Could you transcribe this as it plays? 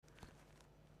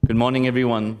Good morning,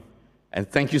 everyone,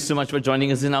 and thank you so much for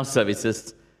joining us in our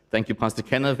services. Thank you, Pastor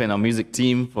Kenneth and our music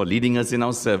team, for leading us in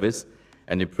our service,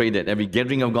 and we pray that every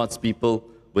gathering of God's people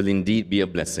will indeed be a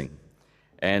blessing.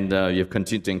 And you've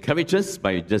continued to encourage us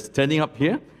by just turning up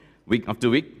here week after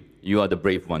week. You are the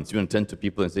brave ones. You want to turn to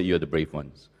people and say, you are the brave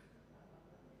ones.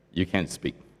 You can't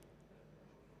speak.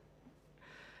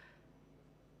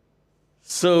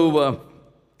 So,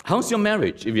 how's your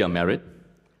marriage, if you are married?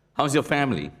 How's your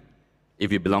family,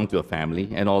 if you belong to a family,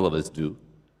 and all of us do?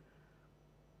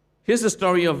 Here's the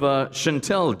story of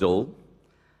Chantel Dole,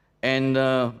 and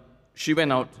she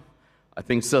went out, I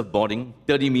think, surfboarding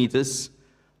 30 meters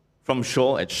from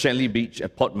shore at Shelley Beach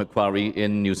at Port Macquarie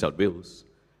in New South Wales.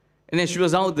 And as she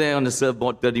was out there on the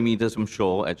surfboard 30 meters from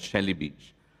shore at Shelley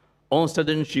Beach, all of a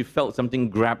sudden she felt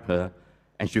something grab her,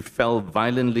 and she fell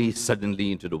violently,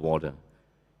 suddenly into the water.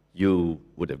 You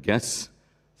would have guessed,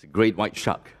 it's a great white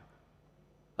shark.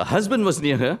 Her husband was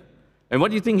near her, and what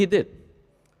do you think he did?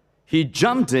 He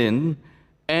jumped in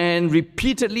and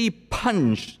repeatedly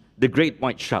punched the great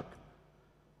white shark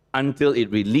until it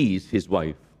released his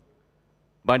wife.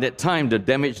 By that time, the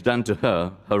damage done to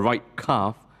her, her right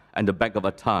calf and the back of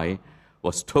her thigh,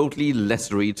 was totally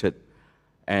lacerated,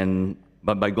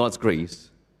 but by God's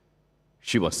grace,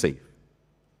 she was safe.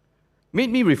 Made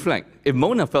me reflect, if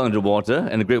Mona fell into the water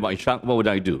and a great white shark, what would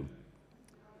I do?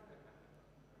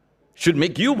 Should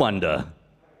make you wonder.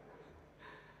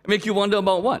 Make you wonder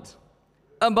about what?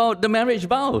 About the marriage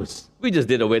vows. We just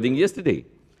did a wedding yesterday.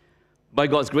 By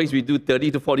God's grace, we do 30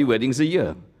 to 40 weddings a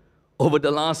year. Over the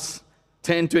last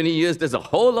 10, 20 years, there's a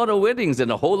whole lot of weddings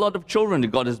and a whole lot of children that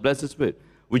God has blessed us with,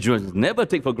 which we must never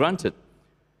take for granted.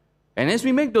 And as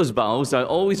we make those vows, I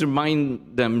always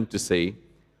remind them to say,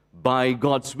 by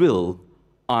God's will,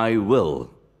 I will.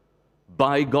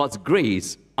 By God's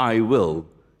grace, I will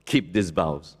keep these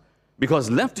vows.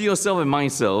 Because left to yourself and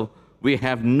myself, we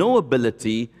have no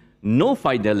ability, no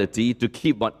fidelity to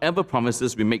keep whatever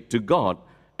promises we make to God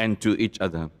and to each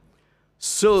other.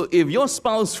 So if your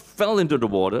spouse fell into the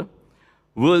water,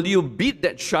 will you beat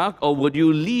that shark, or would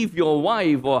you leave your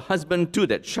wife or husband to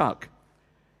that shark?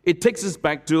 It takes us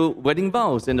back to wedding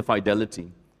vows and the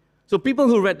fidelity. So people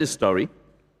who read this story,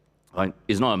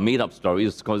 it's not a made-up story,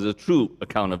 it's because it's a true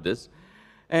account of this,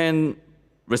 and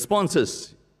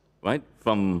responses, right,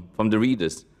 from the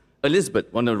readers.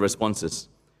 Elizabeth, one of the responses.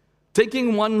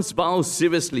 Taking one's vows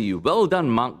seriously. Well done,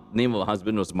 Mark. Name of her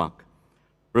husband was Mark.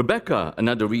 Rebecca,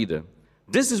 another reader.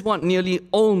 This is what nearly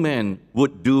all men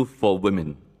would do for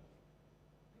women.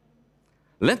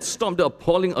 Let's stop the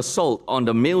appalling assault on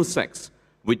the male sex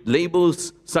with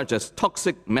labels such as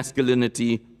toxic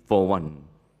masculinity for one.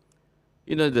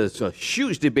 You know, there's a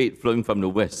huge debate flowing from the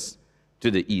West to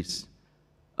the East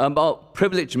about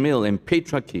privileged male and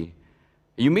patriarchy.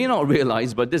 You may not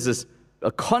realize, but this is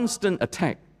a constant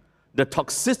attack. The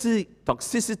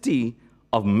toxicity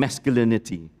of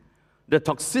masculinity, the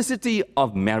toxicity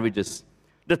of marriages,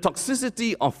 the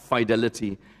toxicity of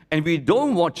fidelity, and we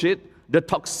don't watch it, the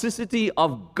toxicity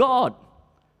of God.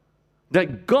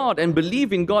 That God and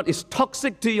believe in God is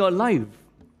toxic to your life.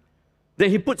 That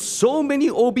He puts so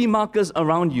many OB markers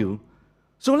around you.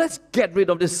 So let's get rid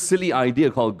of this silly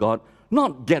idea called God.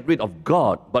 Not get rid of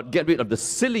God, but get rid of the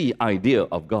silly idea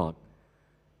of God.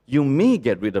 You may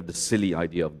get rid of the silly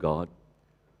idea of God,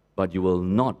 but you will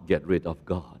not get rid of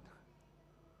God.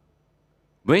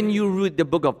 When you read the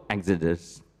book of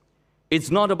Exodus, it's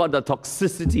not about the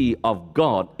toxicity of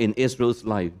God in Israel's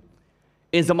life.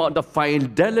 It's about the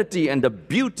fidelity and the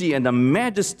beauty and the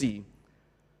majesty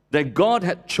that God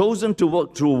had chosen to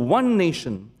work through one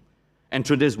nation. And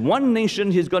through this one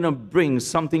nation, He's going to bring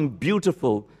something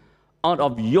beautiful out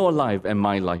of your life and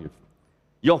my life.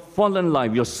 Your fallen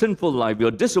life, your sinful life,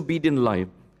 your disobedient life,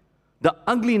 the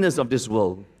ugliness of this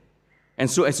world. And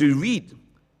so as we read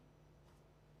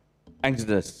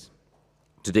Exodus,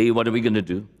 today what are we going to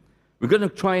do? We're going to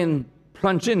try and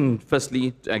plunge in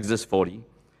firstly to Exodus 40.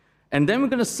 And then we're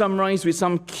going to summarize with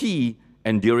some key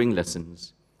enduring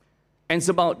lessons. And it's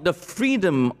about the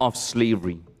freedom of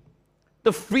slavery.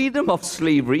 The freedom of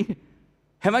slavery.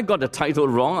 Have I got the title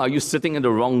wrong? Are you sitting in the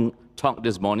wrong talk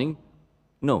this morning?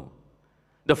 No.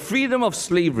 The freedom of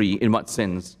slavery, in what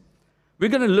sense? We're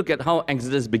going to look at how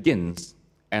Exodus begins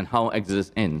and how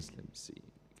Exodus ends. Let me see,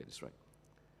 get this right.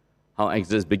 How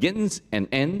Exodus begins and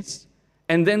ends,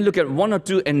 and then look at one or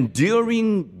two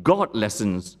enduring God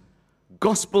lessons,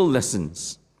 gospel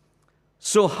lessons.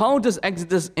 So how does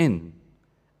Exodus end?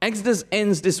 Exodus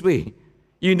ends this way.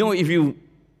 You know, if you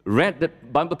read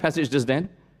that Bible passage just then,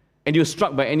 and you're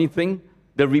struck by anything,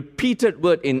 the repeated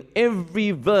word in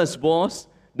every verse was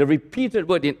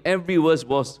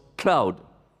cloud.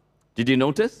 Do Did you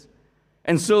notice?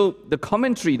 And so the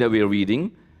commentary that we are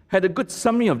reading had a good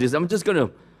summary of this. I'm just going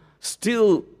to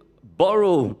still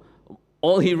borrow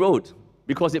all he wrote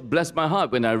because it blessed my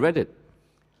heart when I read it.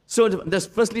 So there's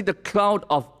firstly the cloud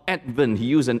of Advent. He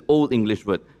used an old English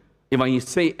word. If I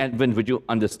say Advent, would you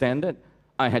understand it?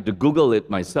 I had to Google it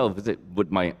myself.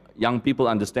 Would my young people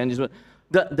understand this word?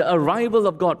 The arrival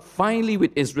of God finally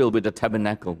with Israel with the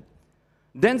tabernacle.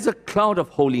 Then there's a cloud of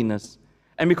holiness.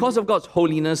 And because of God's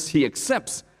holiness, he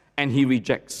accepts and he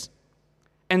rejects.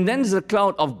 And then there's a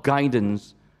cloud of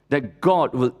guidance that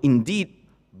God will indeed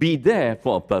be there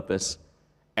for a purpose.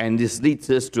 And this leads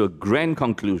us to a grand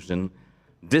conclusion.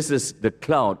 This is the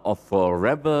cloud of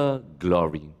forever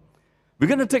glory. We're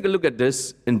going to take a look at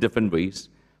this in different ways.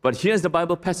 But here's the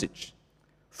Bible passage.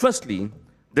 Firstly,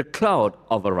 the cloud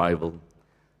of arrival.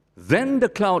 Then the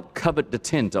cloud covered the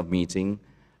tent of meeting,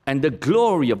 and the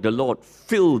glory of the Lord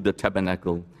filled the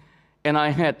tabernacle. And I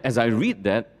had, as I read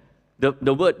that,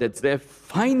 the word that's there,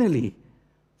 finally.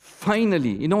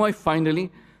 Finally. You know why finally?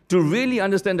 To really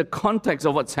understand the context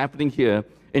of what's happening here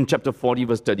in chapter 40,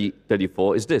 verse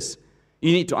 34 is this.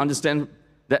 You need to understand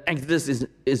that Exodus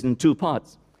is in two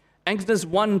parts. Exodus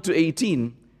 1 to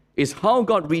 18 is how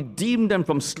God redeemed them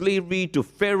from slavery to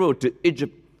Pharaoh, to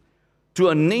Egypt, to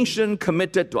a nation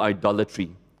committed to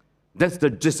idolatry. That's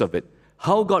the gist of it.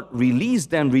 How God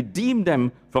released them, redeemed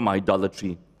them from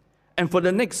idolatry. And for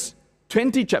the next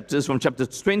 20 chapters, from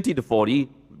chapters 20 to 40,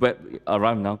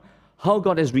 around now, how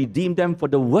God has redeemed them for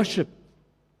the worship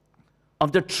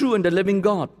of the true and the living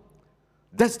God.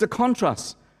 That's the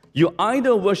contrast. You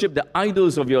either worship the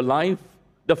idols of your life,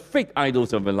 the fake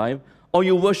idols of your life, or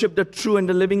you worship the true and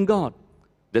the living God.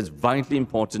 That's vitally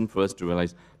important for us to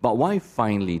realize. But why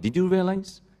finally? Did you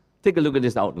realize? Take a look at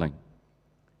this outline.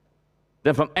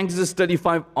 Then from Exodus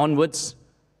 35 onwards,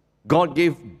 God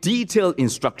gave detailed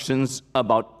instructions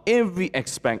about every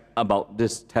aspect about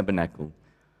this tabernacle,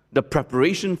 the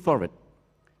preparation for it,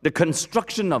 the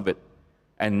construction of it,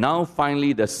 and now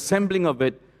finally the assembling of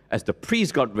it as the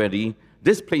priest got ready,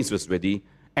 this place was ready,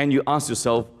 and you ask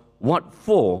yourself, what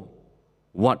for?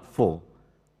 What for?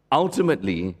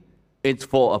 Ultimately, it's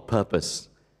for a purpose.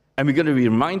 And we're going to be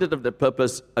reminded of the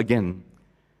purpose again.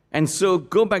 And so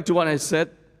go back to what I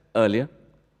said earlier.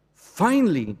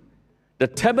 Finally, the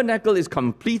tabernacle is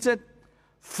completed.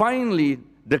 Finally,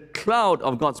 the cloud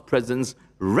of God's presence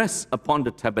rests upon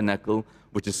the tabernacle,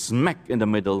 which is smack in the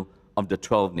middle of the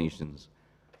 12 nations.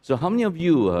 So how many of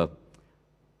you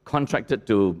contracted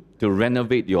to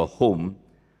renovate your home?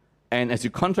 And as you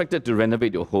contracted to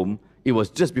renovate your home, it was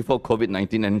just before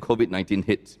COVID-19, and COVID-19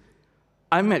 hit.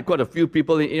 I met quite a few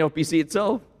people in ARPC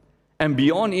itself, and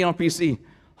beyond ARPC.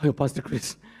 Oh, Pastor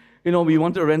Chris, you know, we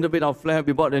want to renovate our flat.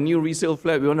 We bought a new resale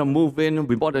flat. We want to move in.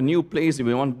 We bought a new place.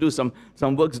 We want to do some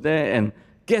works there. And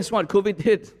guess what? COVID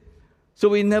hit. So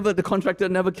the contractor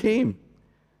never came.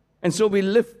 And so we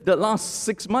lived the last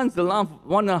 6 months, the last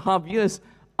 1.5 years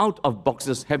out of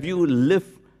boxes. Have you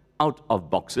lived out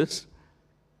of boxes?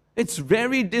 It's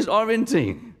very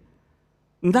disorienting.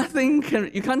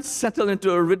 You can't settle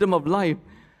into a rhythm of life.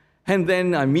 And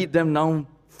then I meet them now,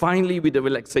 finally with the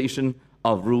relaxation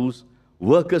of rules.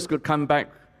 Workers could come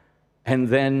back, and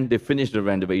then they finish the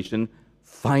renovation.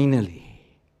 Finally,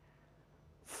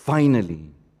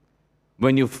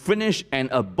 when you finish an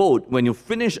abode, when you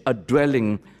finish a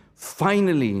dwelling,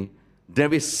 finally,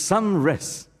 there is some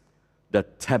rest. The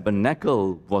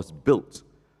tabernacle was built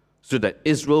so that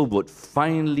Israel would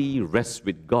finally rest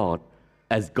with God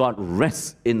as God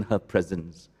rests in her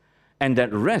presence. And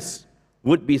that rest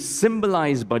would be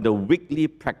symbolized by the weekly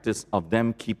practice of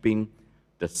them keeping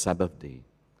the Sabbath day.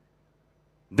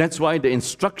 That's why the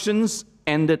instructions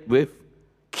ended with,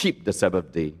 keep the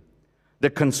Sabbath day. The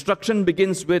construction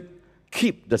begins with,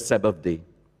 keep the Sabbath day.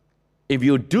 If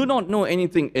you do not know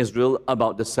anything, Israel,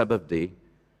 about the Sabbath day,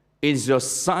 it's your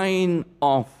sign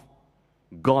of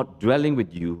God dwelling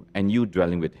with you and you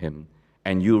dwelling with Him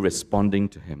and you responding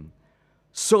to Him.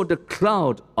 So the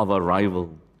cloud of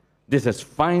arrival, this has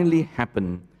finally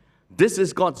happened. This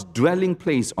is God's dwelling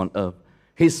place on earth,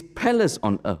 His palace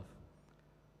on earth.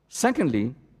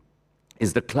 Secondly,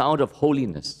 is the cloud of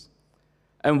holiness.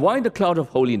 And why the cloud of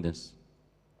holiness?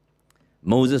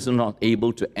 Moses was not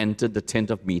able to enter the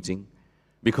tent of meeting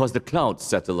because the cloud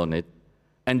settled on it,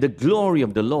 and the glory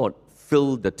of the Lord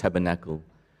filled the tabernacle.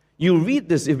 You read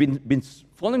this, if you've been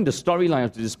following the storyline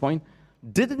up to this point,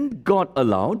 didn't God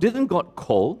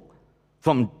call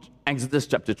from Exodus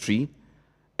chapter 3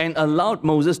 and allowed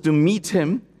Moses to meet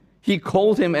him? He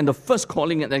called him, and the first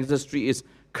calling in Exodus 3 is,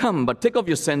 come, but take off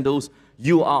your sandals,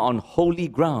 you are on holy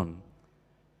ground.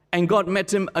 And God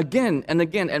met him again and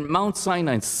again at Mount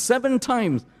Sinai. 7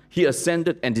 times he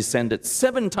ascended and descended.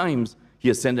 7 times he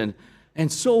ascended.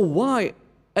 And so why,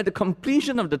 at the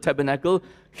completion of the tabernacle,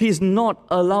 he's not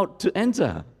allowed to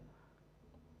enter?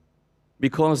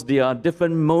 Because there are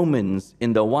different moments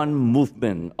in the one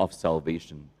movement of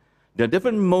salvation. There are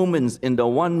different moments in the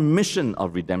one mission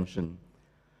of redemption.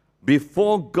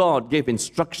 Before God gave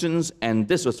instructions and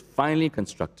this was finally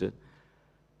constructed,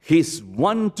 his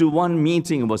one-to-one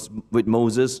meeting with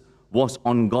Moses was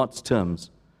on God's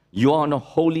terms. You are on a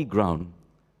holy ground.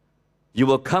 You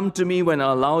will come to me when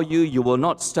I allow you. You will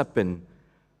not step in.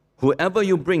 Whoever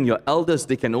you bring, your elders,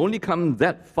 they can only come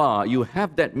that far. You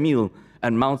have that meal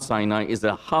at Mount Sinai is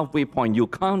a halfway point. You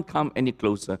can't come any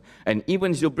closer. And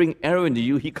even if you bring Aaron to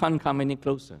you, he can't come any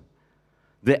closer.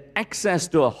 The access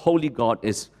to a holy God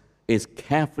is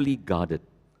carefully guarded.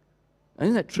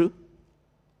 Isn't that true?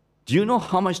 Do you know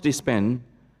how much they spend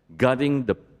guarding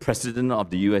the President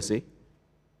of the USA?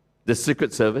 The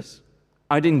Secret Service?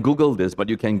 I didn't Google this, but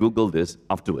you can Google this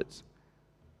afterwards.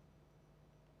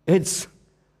 It's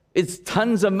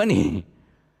tons of money.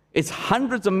 It's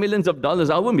hundreds of millions of dollars.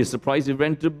 I wouldn't be surprised if it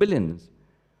ran to billions.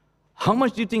 How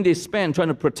much do you think they spend trying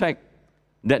to protect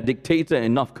that dictator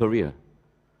in North Korea?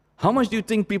 How much do you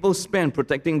think people spend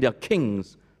protecting their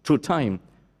kings through time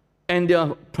and their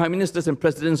prime ministers and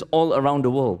presidents all around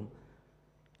the world?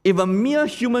 If a mere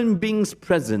human being's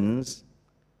presence,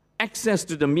 access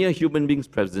to the mere human being's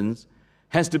presence,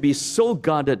 has to be so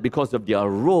guarded because of their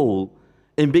role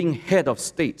in being head of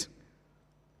state,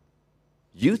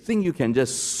 you think you can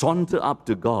just saunter up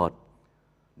to God,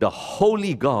 the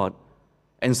holy God,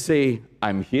 and say,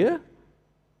 I'm here?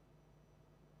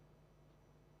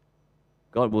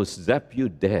 God will zap you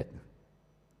dead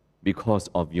because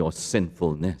of your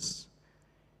sinfulness.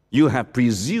 You have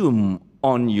presumed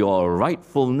on your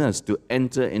rightfulness to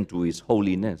enter into His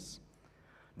holiness.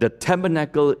 The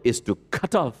tabernacle is to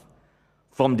cut off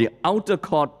from the outer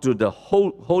court to the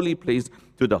holy place,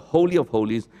 to the Holy of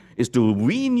Holies, is to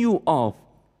wean you off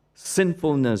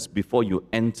sinfulness before you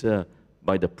enter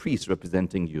by the priest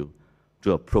representing you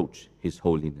to approach His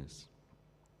holiness.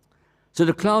 So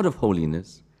the cloud of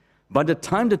holiness, by the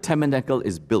time the tabernacle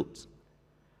is built,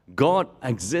 God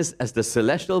exists as the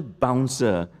celestial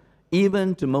bouncer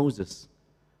even to Moses.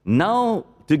 Now,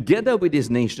 together with His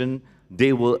nation,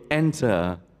 they will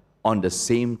enter on the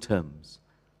same terms.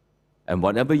 And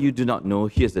whatever you do not know,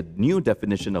 here's a new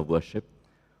definition of worship,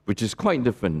 which is quite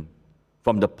different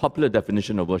from the popular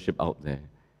definition of worship out there.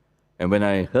 And when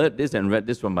I heard this and read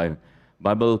this from my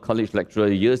Bible college lecturer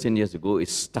years and years ago, it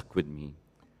stuck with me.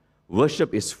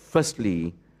 Worship is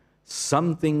firstly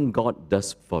something God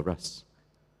does for us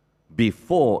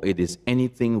before it is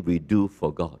anything we do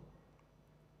for God.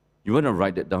 You want to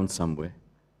write that down somewhere?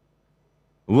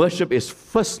 Worship is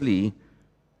firstly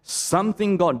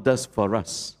something God does for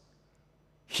us.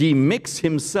 He makes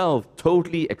Himself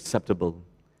totally acceptable.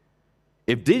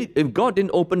 If God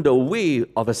didn't open the way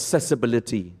of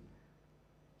accessibility,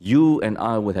 you and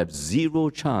I would have zero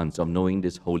chance of knowing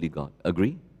this holy God.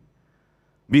 Agree?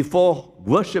 Before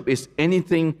worship is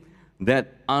anything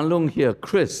that Along here,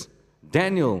 Chris,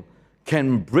 Daniel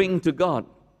can bring to God,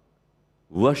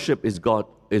 worship is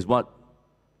what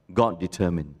God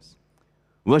determines.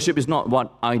 Worship is not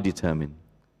what I determine.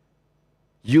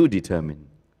 You determine.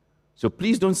 So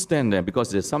please don't stand there,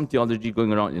 because there's some theology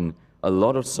going around in a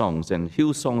lot of songs, and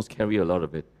Hillsongs carry a lot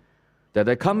of it, that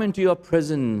I come into your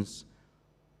presence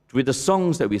with the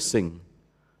songs that we sing.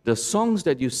 The songs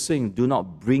that you sing do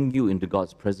not bring you into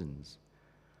God's presence.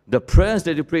 The prayers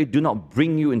that you pray do not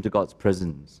bring you into God's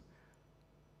presence.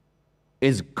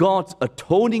 It's God's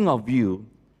atoning of you.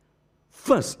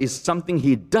 First is something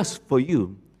He does for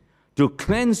you to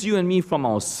cleanse you and me from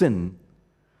our sin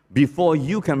before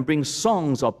you can bring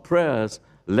songs or prayers,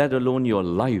 let alone your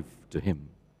life, to Him.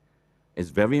 It's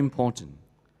very important.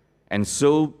 And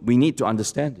so we need to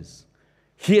understand this.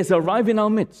 He has arrived in our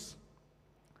midst.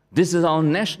 This is our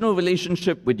national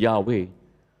relationship with Yahweh.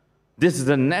 This is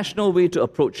the national way to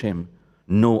approach Him.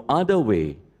 No other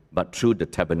way but through the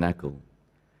tabernacle.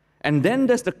 And then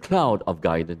there's the cloud of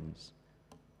guidance.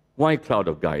 Why cloud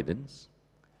of guidance?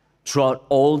 Throughout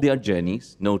all their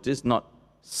journeys, notice not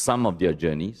some of their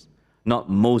journeys, not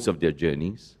most of their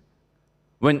journeys.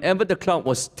 Whenever the cloud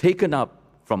was taken up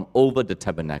from over the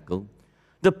tabernacle,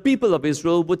 the people of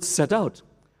Israel would set out.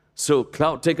 So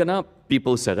cloud taken up,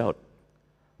 people set out.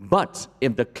 But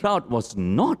if the cloud was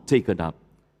not taken up,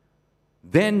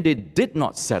 then they did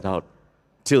not set out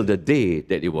till the day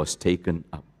that it was taken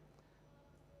up.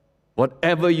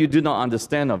 Whatever you do not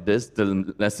understand of this,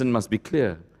 the lesson must be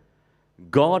clear.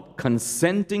 God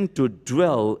consenting to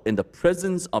dwell in the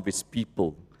presence of His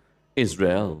people,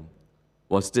 Israel,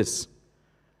 was this: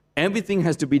 Everything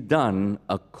has to be done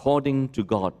according to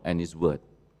God and His word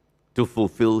to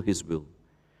fulfill His will.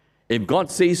 If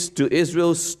God says to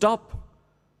Israel, stop,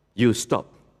 you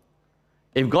stop.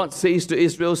 If God says to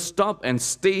Israel, stop and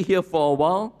stay here for a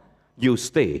while, you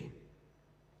stay.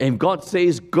 If God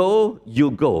says, go,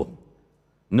 you go.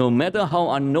 No matter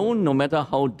how unknown, no matter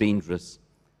how dangerous.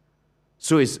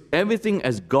 So it's everything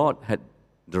as God had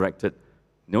directed.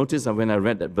 Notice that when I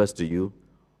read that verse to you,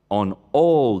 on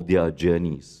all their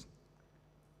journeys.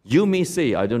 You may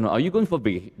say, I don't know, are you going for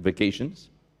vacations?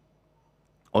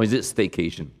 Or is it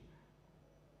staycation?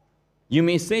 You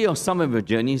may say of some of your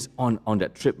journeys on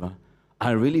that trip,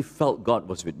 I really felt God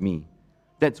was with me.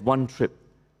 That's one trip.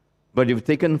 But you've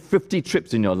taken 50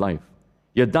 trips in your life.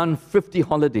 You've done 50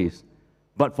 holidays.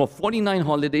 But for 49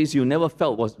 holidays, you never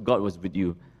felt God was with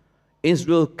you.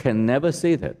 Israel can never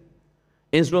say that.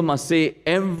 Israel must say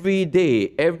every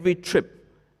day, every trip,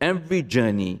 every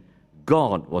journey,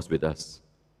 God was with us.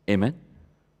 Amen?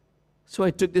 So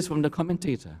I took this from the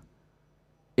commentator.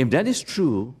 If that is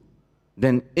true,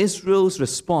 then Israel's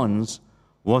response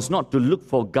was not to look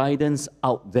for guidance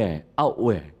out there. Out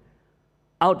where?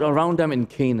 Out around them in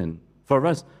Canaan. For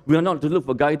us, we are not to look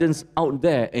for guidance out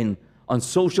there on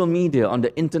social media, on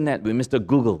the internet with Mr.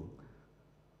 Google.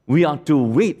 We are to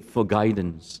wait for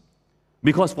guidance.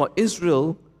 Because for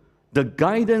Israel, the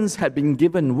guidance had been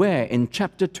given where? In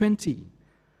chapter 20.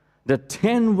 The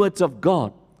 10 words of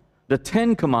God, the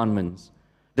 10 commandments.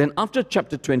 Then after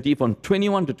chapter 20, from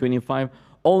 21 to 25,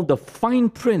 all the fine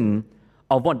print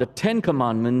of what the 10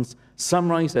 commandments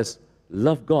summarize as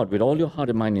love God with all your heart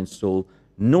and mind and soul,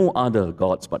 no other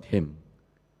gods but Him.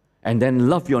 And then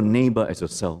love your neighbor as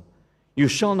yourself. You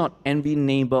shall not envy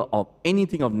neighbor or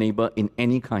anything of neighbor in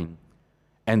any kind.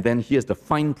 And then here's the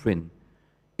fine print.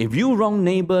 If you wrong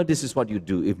neighbor, this is what you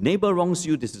do. If neighbor wrongs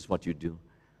you, this is what you do.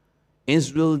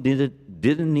 Israel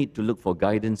didn't need to look for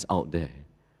guidance out there.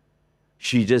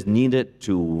 She just needed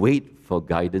to wait for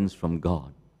guidance from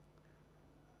God.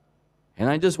 And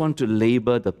I just want to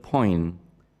labor the point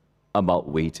about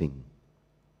waiting.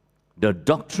 The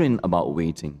doctrine about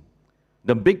waiting.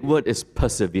 The big word is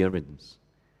perseverance.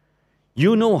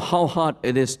 You know how hard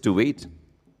it is to wait?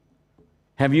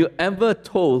 Have you ever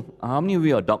told, how many of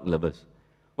you are dog lovers?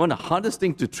 One of the hardest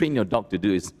things to train your dog to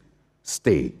do is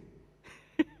stay.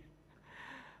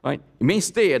 Right? You may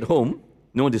stay at home,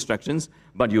 no distractions,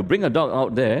 but you bring a dog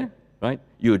out there, right?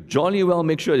 You jolly well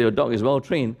make sure your dog is well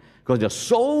trained because there are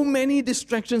so many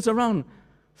distractions around.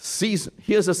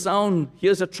 Here's a sound,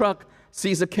 here's a truck,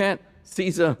 sees a cat,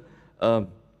 sees a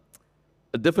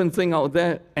different thing out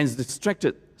there and is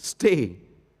distracted. Stay.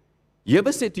 You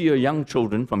ever say to your young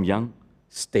children from young,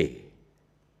 stay?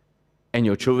 And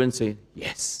your children say,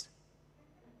 yes.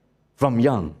 From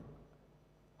young,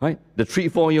 right? The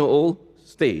 3-4-year-old,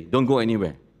 stay, don't go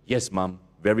anywhere. Yes, mom,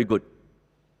 very good.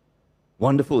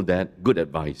 Wonderful, dad, good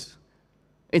advice.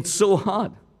 It's so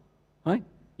hard, right?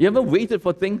 You ever waited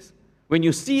for things? When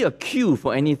you see a queue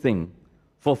for anything,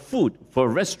 for food, for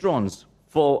restaurants,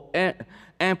 for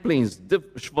airplanes,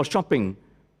 for shopping,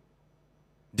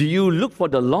 do you look for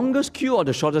the longest queue or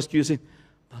the shortest queue? You say,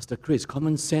 Pastor Chris,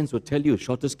 common sense will tell you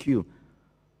shortest queue.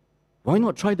 Why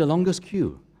not try the longest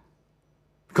queue?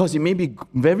 Because it may be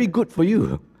very good for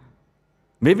you.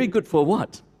 Very good for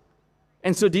what?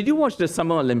 And so did you watch the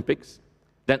Summer Olympics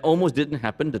that almost didn't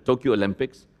happen, the Tokyo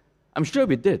Olympics? I'm sure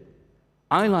we did.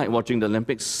 I like watching the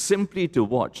Olympics simply to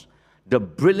watch the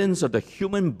brilliance of the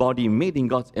human body made in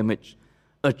God's image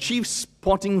achieve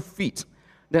sporting feat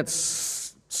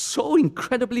that's so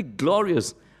incredibly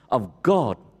glorious of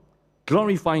God,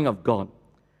 glorifying of God.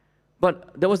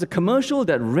 But there was a commercial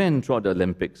that ran throughout the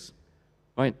Olympics,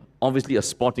 right? Obviously a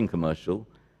sporting commercial,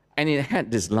 and it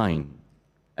had this line.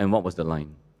 And what was the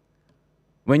line?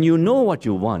 When you know what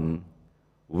you want,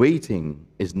 waiting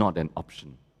is not an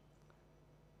option.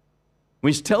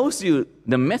 Which tells you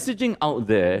the messaging out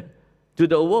there to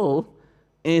the world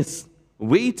is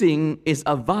waiting is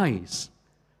a vice.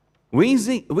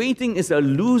 Waiting is a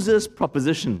loser's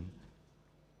proposition.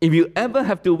 If you ever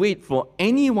have to wait for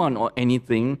anyone or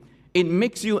anything, it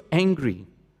makes you angry.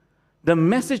 The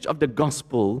message of the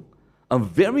gospel, a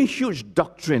very huge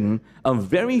doctrine, a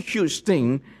very huge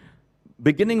thing,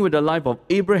 beginning with the life of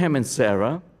Abraham and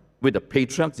Sarah, with the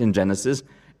patriarchs in Genesis,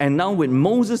 and now with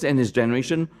Moses and his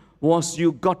generation, was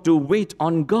you got to wait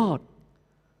on God.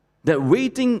 That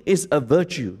waiting is a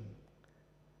virtue.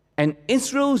 And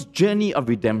Israel's journey of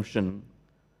redemption,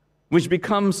 which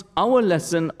becomes our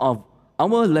lessons of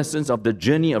the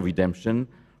journey of redemption,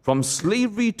 from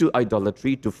slavery to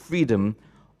idolatry to freedom,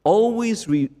 always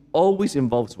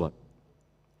involves what?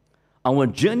 Our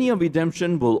journey of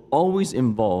redemption will always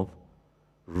involve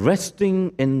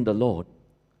resting in the Lord,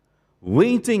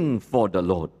 waiting for the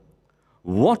Lord,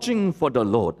 watching for the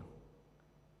Lord.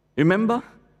 Remember,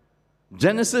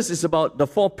 Genesis is about the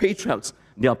four patriarchs,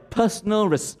 their personal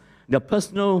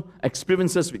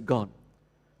experiences with God.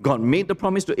 God made the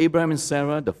promise to Abraham and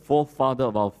Sarah, the forefather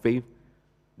of our faith,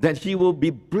 that he will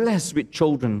be blessed with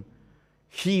children.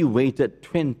 He waited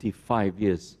 25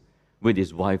 years with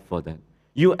his wife for that.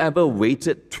 You ever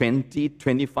waited 20,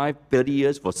 25, 30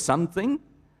 years for something?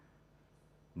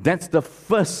 That's the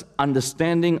first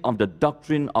understanding of the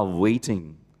doctrine of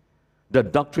waiting, the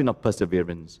doctrine of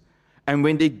perseverance. And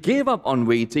when they gave up on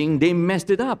waiting, they messed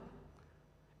it up.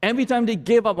 Every time they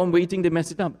gave up on waiting, they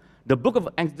messed it up. The book of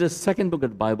Exodus, second book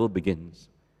of the Bible, begins.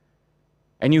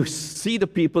 And you see the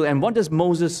people, and what does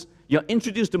Moses, you're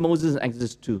introduced to Moses in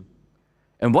Exodus 2.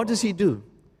 And what does he do?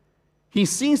 He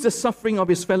sees the suffering of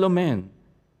his fellow man,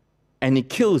 and he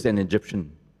kills an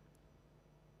Egyptian.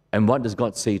 And what does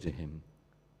God say to him?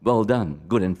 Well done,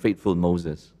 good and faithful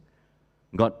Moses.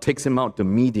 God takes him out to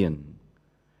Midian,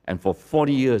 and for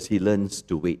 40 years he learns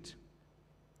to wait.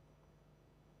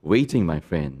 Waiting, my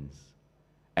friends.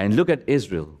 And look at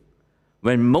Israel.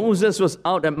 When Moses was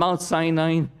out at Mount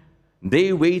Sinai,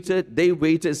 they waited,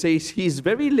 says, he's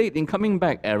very late in coming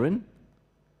back, Aaron.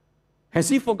 Has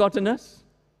he forgotten us?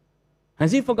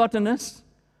 Has he forgotten us?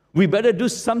 We better do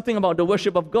something about the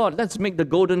worship of God. Let's make the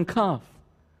golden calf.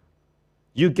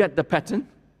 You get the pattern?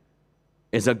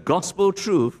 It's a gospel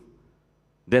truth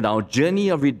that our journey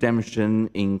of redemption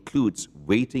includes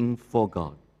waiting for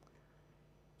God.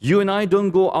 You and I don't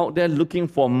go out there looking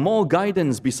for more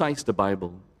guidance besides the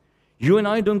Bible. You and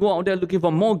I don't go out there looking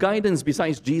for more guidance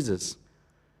besides Jesus.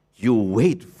 You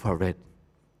wait for it.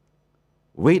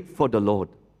 Wait for the Lord.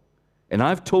 And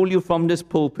I've told you from this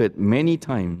pulpit many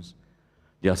times,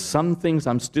 there are some things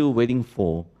I'm still waiting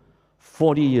for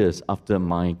 40 years after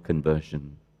my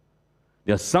conversion.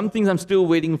 There are some things I'm still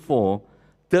waiting for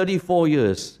 34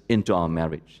 years into our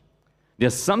marriage. There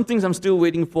are some things I'm still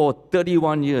waiting for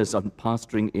 31 years of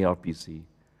pastoring ARPC.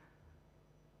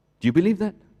 Do you believe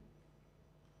that?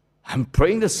 I'm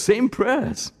praying the same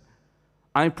prayers.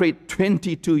 I prayed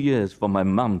 22 years for my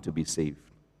mom to be saved.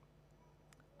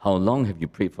 How long have you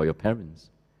prayed for your parents?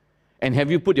 And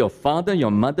have you put your father, your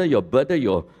mother, your brother,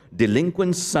 your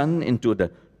delinquent son into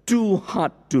the too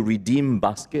hard to redeem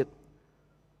basket?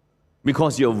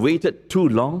 Because you have waited too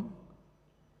long?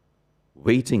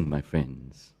 Waiting, my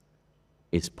friends,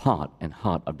 is part and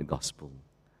heart of the gospel.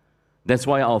 That's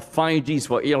why our 5Gs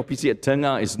for ARPC at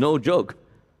Tengah is no joke.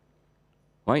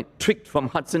 Right? Tricked from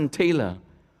Hudson Taylor,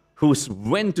 who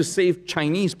went to save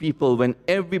Chinese people when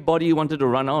everybody wanted to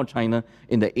run out of China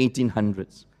in the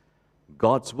 1800s.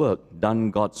 God's work,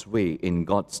 done God's way, in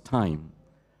God's time,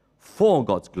 for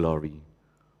God's glory,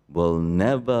 will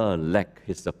never lack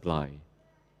his supply.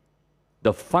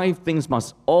 The 5 things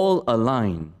must all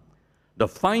align. The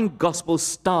 5 gospel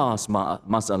stars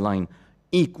must align,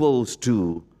 equals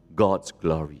to God's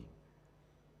glory.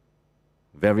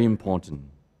 Very important.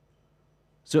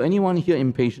 So anyone here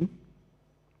impatient?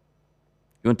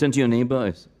 You want to turn to your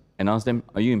neighbor and ask them,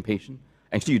 are you impatient?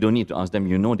 Actually, you don't need to ask them,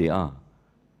 you know they are.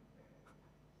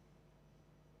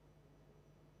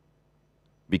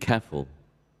 Be careful.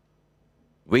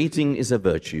 Waiting is a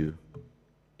virtue.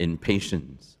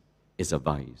 Impatience is a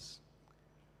vice.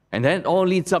 And that all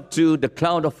leads up to the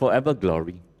cloud of forever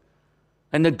glory.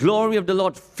 And the glory of the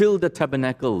Lord filled the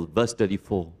tabernacle, verse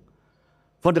 34.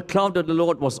 For the cloud of the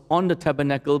Lord was on the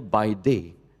tabernacle by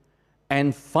day,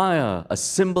 and fire, a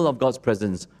symbol of God's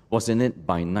presence, was in it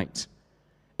by night,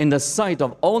 in the sight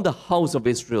of all the house of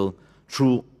Israel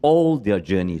through all their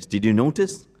journeys. Did you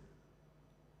notice?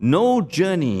 No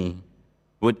journey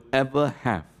would ever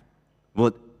have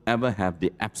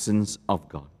the absence of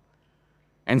God.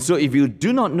 And so if you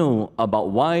do not know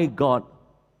about why God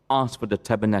asked for the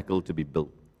tabernacle to be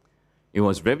built, it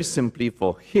was very simply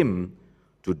for him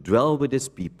to dwell with his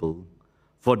people,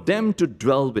 for them to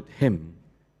dwell with him,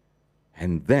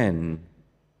 and then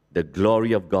the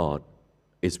glory of God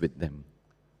is with them.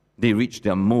 They reach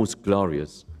their most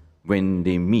glorious when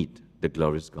they meet the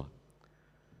glorious God.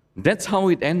 That's how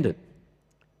it ended.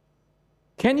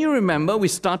 Can you remember we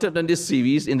started on this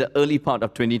series in the early part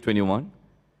of 2021?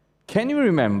 Can you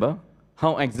remember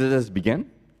how Exodus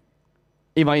began?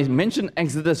 If I mention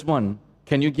Exodus 1,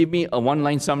 can you give me a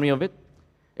one-line summary of it?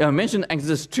 If I mention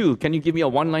Exodus 2, can you give me a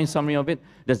one-line summary of it?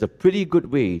 That's a pretty good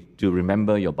way to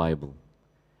remember your Bible.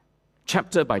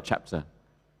 Chapter by chapter.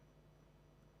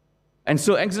 And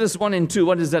so Exodus 1 and 2,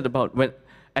 what is that about?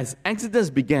 As Exodus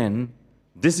began,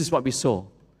 this is what we saw.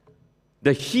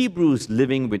 The Hebrews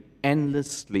living with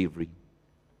endless slavery.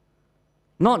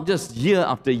 Not just year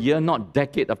after year, not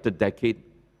decade after decade,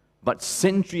 but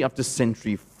century after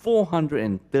century,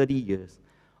 430 years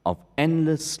of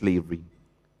endless slavery.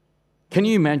 Can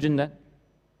you imagine that?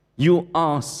 You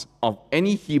ask of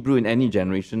any Hebrew in any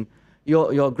generation,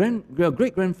 your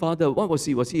great-grandfather, what was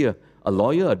he? Was he a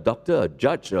lawyer, a doctor, a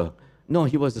judge? No,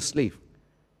 he was a slave.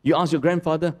 You ask your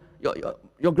grandfather,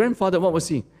 your grandfather, what was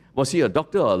he? Was he a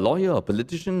doctor, a lawyer, a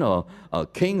politician, or a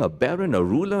king, a baron, a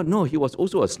ruler? No, he was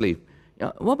also a slave.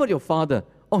 What about your father?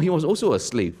 Oh, he was also a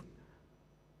slave.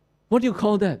 What do you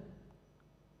call that?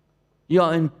 You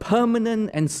are in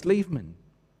permanent enslavement.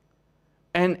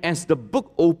 And as the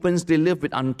book opens, they live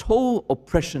with untold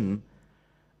oppression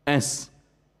as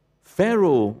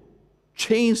Pharaoh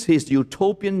chased his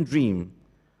utopian dream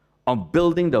of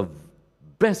building the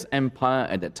best empire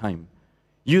at that time,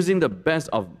 using the best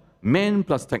of man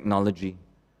plus technology.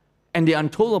 And the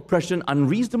untold oppression,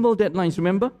 unreasonable deadlines,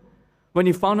 remember? When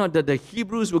he found out that the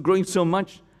Hebrews were growing so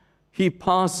much, he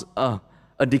passed a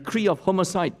decree of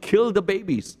homicide, kill the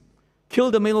babies,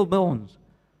 kill the male borns,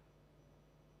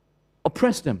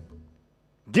 oppress them,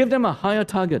 give them a higher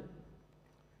target.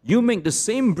 You make the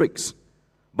same bricks,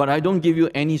 but I don't give you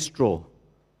any straw.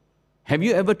 Have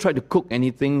you ever tried to cook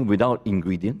anything without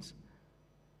ingredients?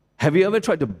 Have you ever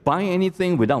tried to buy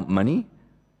anything without money?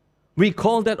 We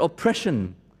call that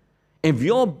oppression. If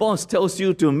your boss tells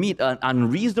you to meet an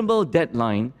unreasonable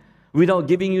deadline without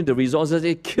giving you the resources,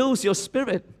 it kills your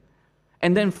spirit.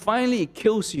 And then finally it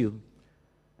kills you.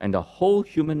 And the whole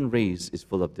human race is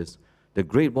full of this. The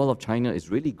Great Wall of China is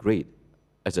really great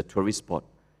as a tourist spot.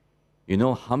 You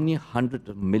know how many hundreds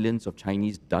of millions of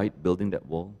Chinese died building that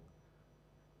wall?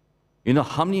 You know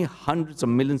how many hundreds of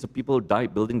millions of people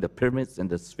died building the pyramids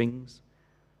and the Sphinx?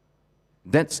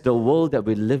 That's the world that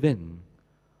we live in.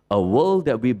 A world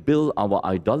that we build our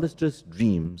idolatrous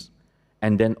dreams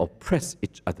and then oppress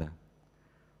each other.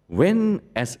 When,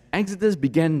 as Exodus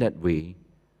began that way,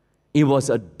 it was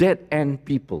a dead-end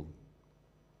people.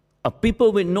 A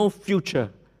people with no future.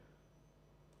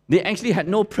 They actually had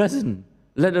no present,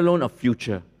 let alone a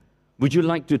future. Would you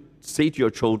like to say to your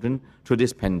children through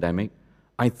this pandemic,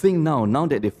 I think now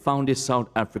that they found this South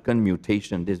African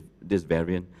mutation, this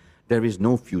variant, there is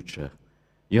no future.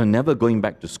 You're never going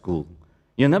back to school.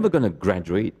 You're never going to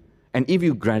graduate. And if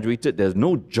you graduated, there's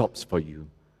no jobs for you.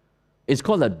 It's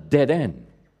called a dead end.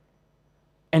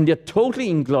 And they're totally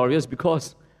inglorious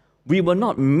because we were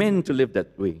not meant to live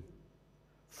that way.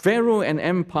 Pharaoh and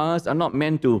empires are not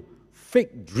meant to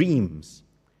fake dreams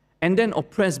and then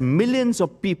oppress millions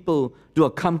of people to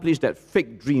accomplish that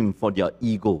fake dream for their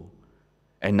ego.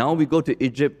 And now we go to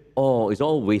Egypt, oh, it's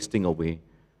all wasting away.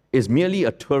 It's merely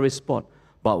a tourist spot.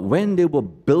 But when they were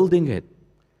building it,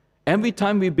 every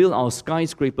time we build our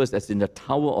skyscrapers, as in the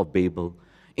Tower of Babel,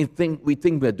 we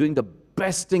think we're doing the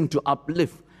best thing to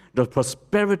uplift the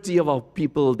prosperity of our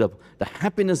people, the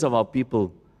happiness of our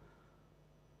people.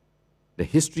 The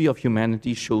history of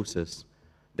humanity shows us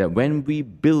that when we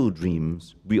build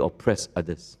dreams, we oppress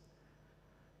others.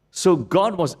 So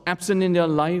God was absent in their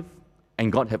life,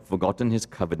 and God had forgotten his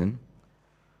covenant.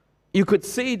 You could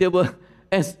say they were,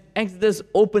 as Exodus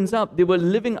opens up, they were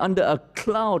living under a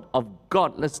cloud of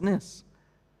godlessness.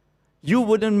 You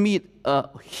wouldn't meet a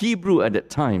Hebrew at that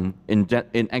time in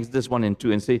Exodus 1 and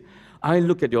 2 and say, I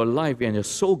look at your life and you're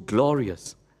so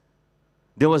glorious.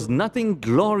 There was nothing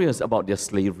glorious about their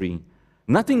slavery,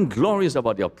 nothing glorious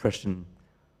about their oppression.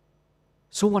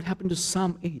 So what happened to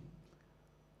Psalm 8?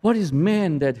 What is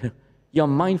man that you're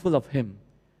mindful of him?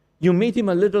 You made him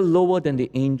a little lower than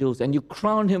the angels and you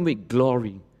crowned him with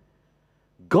glory.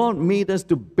 God made us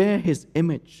to bear his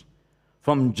image.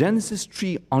 From Genesis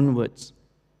 3 onwards,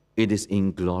 it is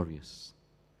inglorious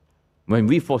when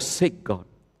we forsake God.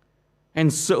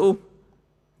 And so,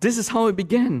 this is how it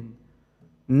began.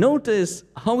 Notice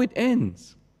how it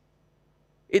ends.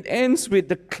 It ends with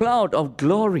the cloud of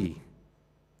glory.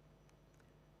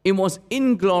 It was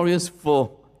inglorious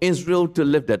for Israel to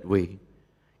live that way.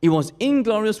 It was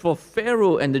inglorious for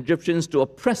Pharaoh and the Egyptians to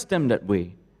oppress them that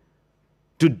way,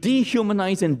 to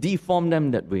dehumanize and deform them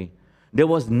that way. There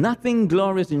was nothing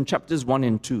glorious in chapters 1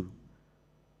 and 2.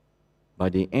 By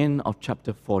the end of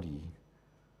chapter 40,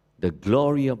 the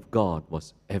glory of God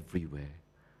was everywhere.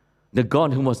 The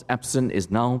God who was absent is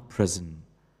now present.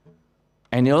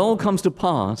 And it all comes to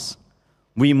pass.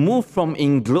 We move from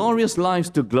inglorious lives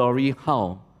to glory.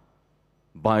 How?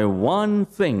 By one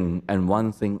thing and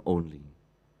one thing only.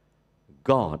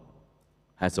 God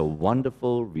has a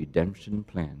wonderful redemption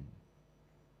plan.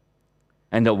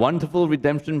 And the wonderful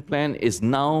redemption plan is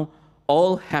now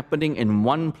all happening in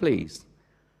one place.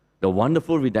 The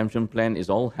wonderful redemption plan is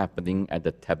all happening at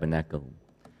the tabernacle.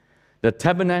 The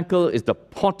tabernacle is the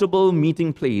portable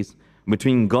meeting place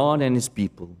between God and his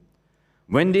people.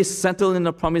 When they settle in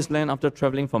the promised land after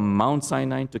traveling from Mount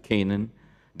Sinai to Canaan,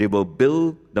 they will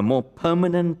build the more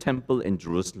permanent temple in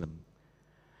Jerusalem.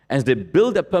 As they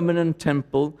build a permanent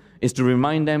temple, is to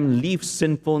remind them, leave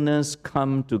sinfulness,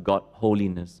 come to God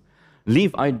holiness.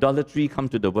 Leave idolatry, come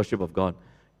to the worship of God.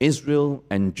 Israel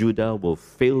and Judah will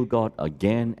fail God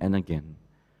again and again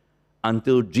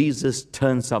until Jesus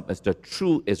turns up as the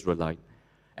true Israelite.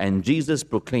 And Jesus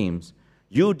proclaims,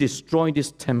 you destroy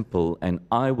this temple and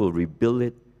I will rebuild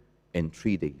it in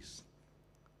 3 days.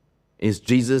 Is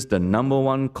Jesus the number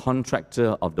one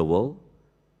contractor of the world?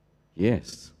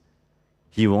 Yes.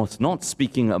 He was not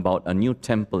speaking about a new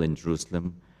temple in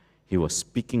Jerusalem. He was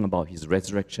speaking about his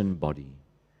resurrection body.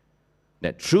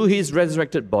 That through his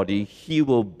resurrected body, he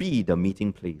will be the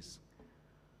meeting place.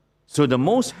 So the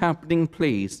most happening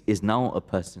place is now a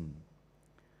person.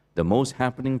 The most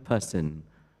happening person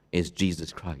is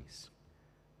Jesus Christ.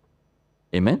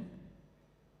 Amen?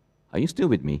 Are you still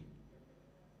with me?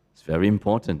 It's very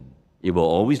important. It will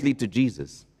always lead to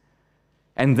Jesus.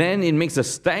 And then it makes a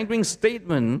staggering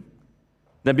statement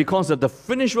that because of the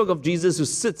finished work of Jesus who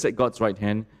sits at God's right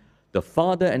hand, the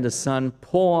Father and the Son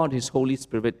pour out his Holy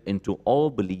Spirit into all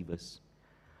believers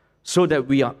so that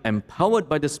we are empowered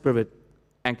by the Spirit.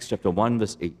 Acts chapter 1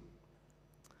 verse 8.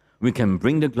 We can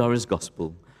bring the glorious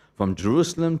gospel from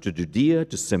Jerusalem to Judea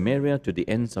to Samaria to the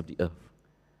ends of the earth.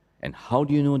 And how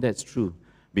do you know that's true?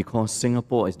 Because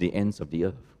Singapore is the ends of the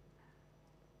earth.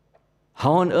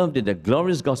 How on earth did the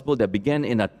glorious gospel that began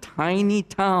in a tiny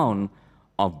town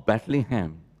of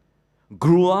Bethlehem,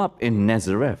 grew up in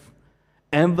Nazareth,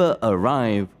 ever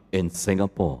arrive in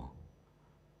Singapore?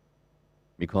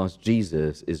 Because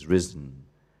Jesus is risen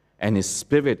and his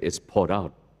Spirit is poured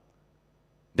out.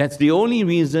 That's the only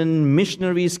reason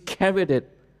missionaries carried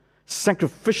it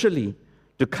sacrificially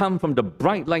to come from the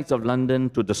bright lights of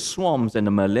London to the swarms and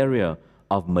the malaria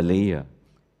of Malaya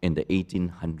in the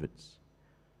 1800s.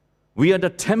 We are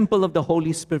the temple of the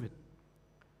Holy Spirit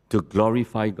to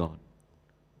glorify God.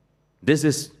 This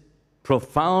is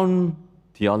profound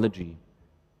theology,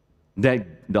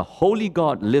 that the Holy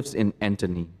God lives in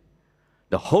Anthony.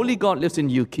 The Holy God lives in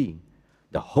Yuki.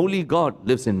 The Holy God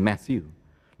lives in Matthew.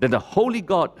 That the Holy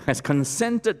God has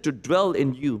consented to dwell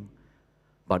in you,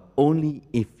 but only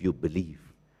if you believe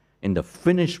in the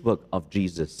finished work of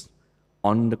Jesus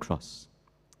on the cross.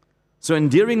 So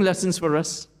endearing lessons for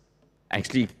us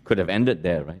actually could have ended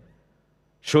there, right?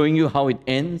 Showing you how it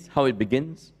ends, how it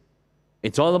begins.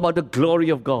 It's all about the glory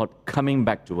of God coming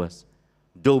back to us,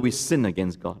 though we sin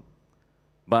against God.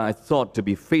 But I thought to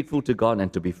be faithful to God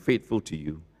and to be faithful to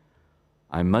you,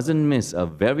 I mustn't miss a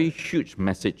very huge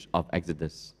message of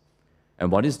Exodus.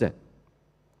 And what is that?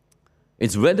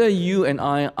 It's whether you and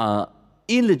I are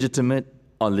illegitimate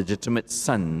or legitimate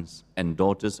sons and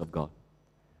daughters of God.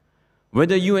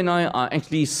 Whether you and I are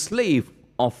actually slave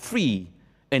or free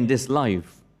in this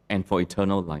life and for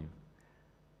eternal life.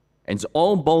 And it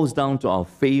all boils down to our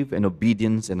faith and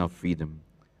obedience and our freedom.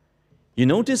 You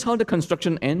notice how the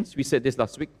construction ends? We said this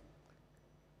last week.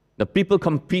 The people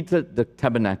completed the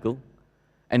tabernacle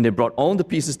and they brought all the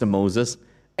pieces to Moses,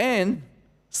 and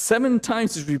 7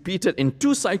 times is repeated in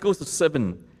 2 cycles of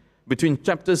 7 between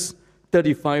chapters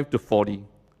 35 to 40.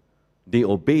 They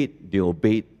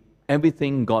obeyed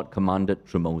everything God commanded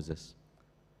through Moses.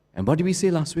 And what did we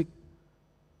say last week?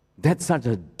 That's such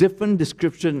a different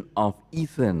description of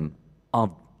Ethan,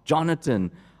 of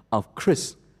Jonathan, of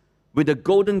Chris. With the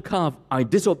golden calf, I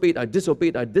disobeyed.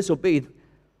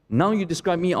 Now you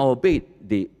describe me, I obeyed.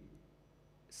 They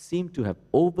seem to have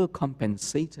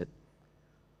overcompensated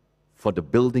for the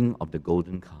building of the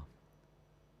golden calf.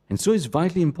 And so it's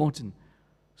vitally important.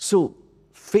 So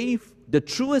faith, the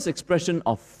truest expression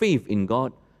of faith in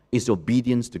God is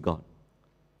obedience to God.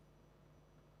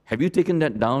 Have you taken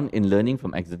that down in learning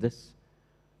from Exodus?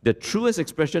 The truest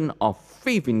expression of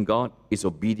faith in God is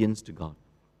obedience to God.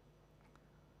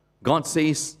 God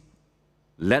says,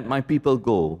 let my people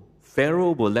go.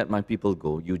 Pharaoh will let my people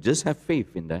go. You just have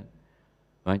faith in that,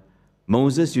 right?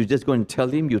 Moses, you just go and tell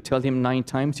him. You tell him 9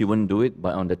 times, he wouldn't do it.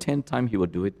 But on the 10th time, he will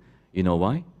do it. You know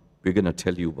why? We're going to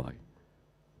tell you why.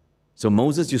 So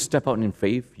Moses, you step out in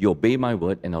faith. You obey my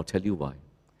word, and I'll tell you why.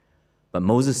 But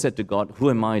Moses said to God, who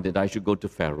am I that I should go to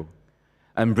Pharaoh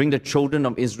and bring the children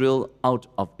of Israel out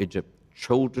of Egypt?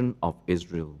 Children of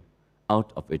Israel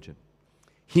out of Egypt.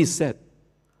 He said,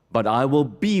 but I will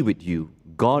be with you,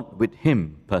 God with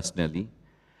him personally,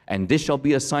 and this shall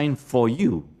be a sign for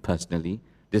you personally.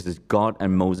 This is God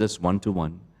and Moses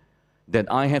one-to-one,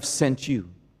 that I have sent you.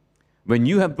 When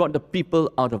you have brought the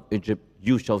people out of Egypt,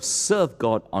 you shall serve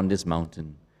God on this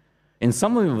mountain. In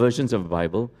some of the versions of the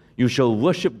Bible, you shall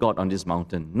worship God on this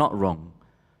mountain. Not wrong.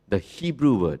 The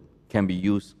Hebrew word can be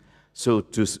used. So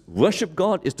to worship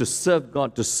God is to serve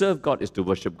God. To serve God is to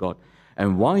worship God.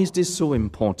 And why is this so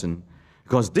important?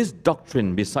 Because this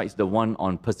doctrine, besides the one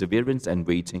on perseverance and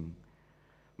waiting,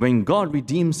 when God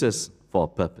redeems us for a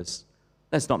purpose,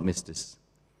 let's not miss this.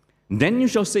 Then you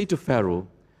shall say to Pharaoh,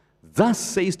 thus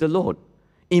says the Lord.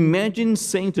 Imagine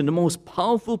saying to the most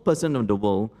powerful person of the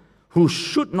world, who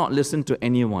should not listen to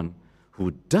anyone,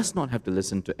 who does not have to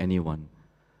listen to anyone,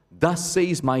 thus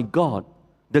says my God,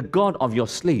 the God of your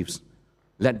slaves,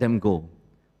 let them go.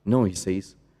 No, he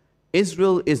says,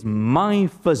 Israel is my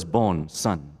firstborn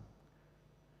son.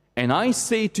 And I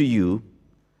say to you,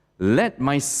 let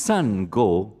my son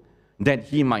go, that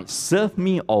he might serve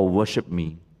me or worship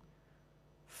me.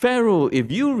 Pharaoh,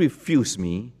 if you refuse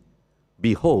me,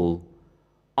 behold,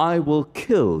 I will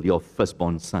kill your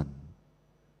firstborn son.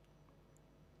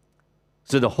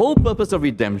 So the whole purpose of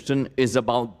redemption is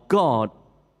about God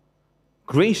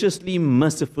graciously,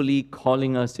 mercifully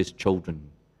calling us his children.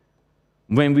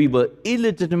 When we were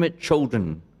illegitimate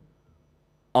children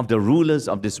of the rulers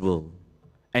of this world,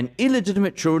 and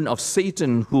illegitimate children of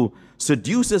Satan who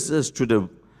seduces us to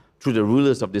the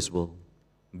rulers of this world.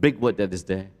 Big word that is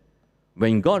there.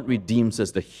 When God redeems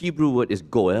us, the Hebrew word is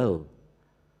goel.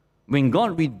 When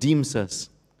God redeems us,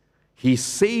 he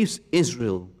saves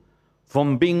Israel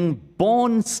from being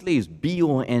born slaves,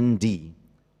 B-O-N-D,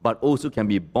 but also can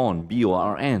be born,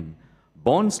 B-O-R-N,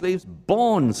 born slaves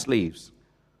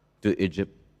to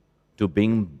Egypt, to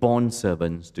being born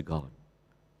servants to God.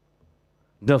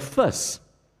 The first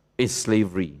is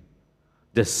slavery.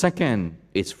 The second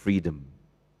is freedom.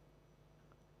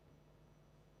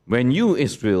 When you,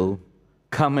 Israel,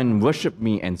 come and worship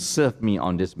me and serve me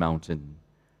on this mountain,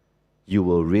 you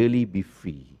will really be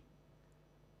free.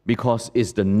 Because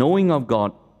it's the knowing of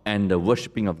God and the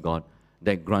worshiping of God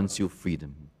that grants you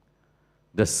freedom.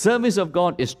 The service of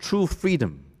God is true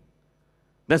freedom.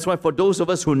 That's why for those of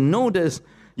us who know this,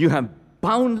 you have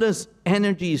boundless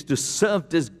energies to serve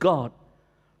this God.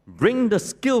 Bring the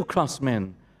skilled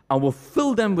craftsmen. I will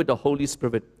fill them with the Holy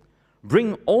Spirit.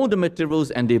 Bring all the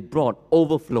materials, and they brought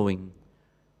overflowing.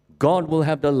 God will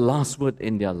have the last word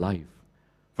in their life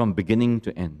from beginning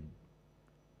to end.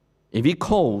 If he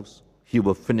calls, he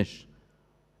will finish.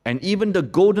 And even the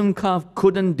golden calf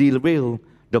couldn't derail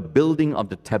the building of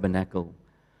the tabernacle.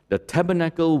 The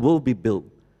tabernacle will be built,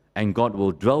 and God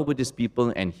will dwell with his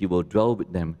people, and he will dwell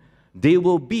with them. They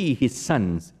will be his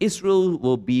sons. Israel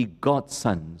will be God's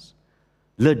sons,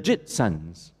 legit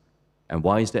sons. And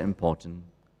why is that important?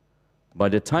 By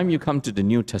the time you come to the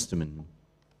New Testament,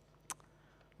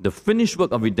 the finished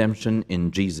work of redemption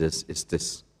in Jesus is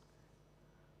this.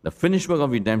 The finished work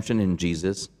of redemption in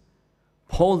Jesus,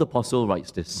 Paul the Apostle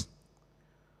writes this: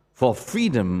 for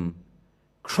freedom,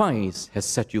 Christ has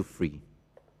set you free.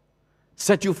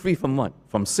 Set you free from what?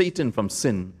 From Satan, from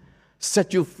sin.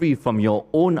 Set you free from your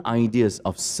own ideas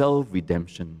of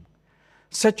self-redemption.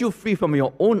 Set you free from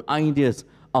your own ideas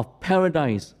of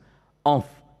paradise, of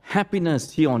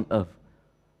happiness here on earth.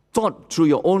 Thought through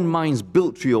your own minds,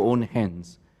 built through your own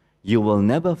hands. You will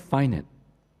never find it.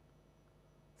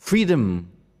 Freedom,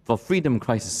 for freedom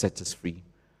Christ has set us free.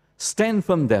 Stand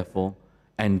firm, therefore,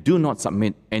 and do not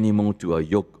submit anymore to a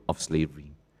yoke of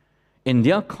slavery. In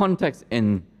their context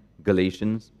in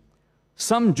Galatians,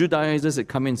 some Judaizers had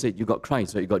come in and said, you got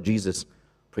Christ, or you got Jesus.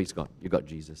 Praise God, you got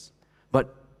Jesus.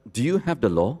 But do you have the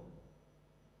law?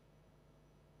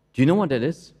 Do you know what that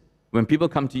is? When people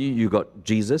come to you, you got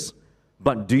Jesus,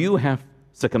 but do you have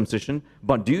circumcision?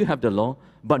 But do you have the law?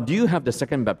 But do you have the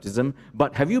second baptism?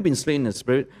 But have you been slain in the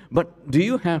Spirit? But do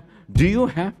you have? If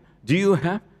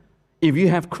you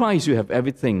have Christ, you have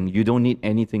everything. You don't need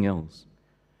anything else.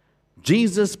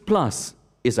 Jesus plus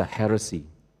is a heresy.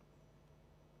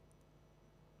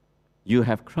 You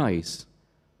have Christ,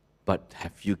 but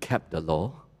have you kept the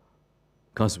law?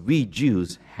 Because we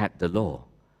Jews had the law.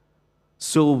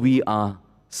 So we are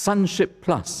sonship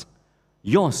plus.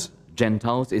 Yours,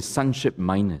 Gentiles, is sonship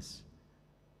minus.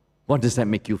 What does that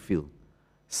make you feel?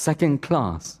 Second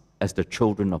class as the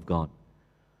children of God.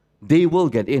 They will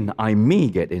get in. I may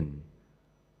get in.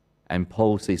 And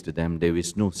Paul says to them, there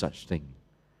is no such thing.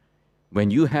 When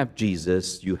you have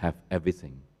Jesus, you have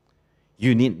everything.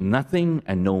 You need nothing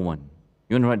and no one.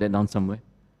 You want to write that down somewhere?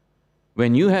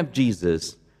 When you have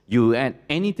Jesus, you add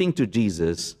anything to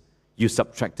Jesus, you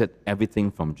subtracted everything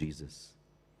from Jesus.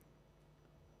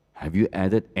 Have you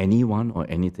added anyone or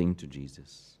anything to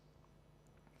Jesus?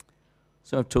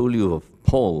 So I've told you of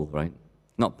Paul, right?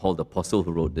 Not Paul the Apostle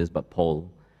who wrote this, but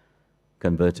Paul,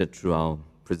 converted through our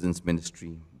prison's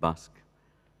ministry, Basque.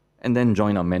 and then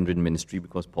joined our Mandarin ministry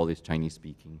because Paul is Chinese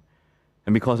speaking.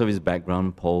 And because of his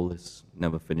background, Paul has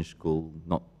never finished school,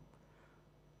 not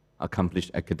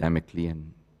accomplished academically,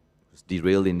 and was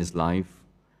derailed in his life.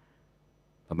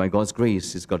 But by God's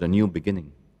grace, he's got a new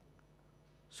beginning.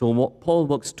 So Paul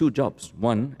works 2 jobs.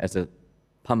 One, as a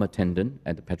pump attendant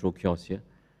at the petrol kiosk here.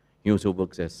 He also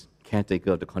works as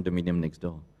caretaker of the condominium next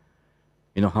door.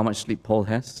 You know how much sleep Paul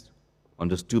has on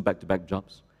those 2 back-to-back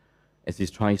jobs as he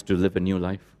tries to live a new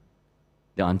life?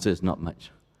 The answer is not much.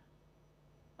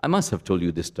 I must have told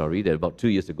you this story that about 2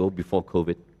 years ago, before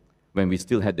COVID, when we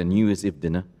still had the New Year's Eve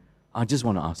dinner, I just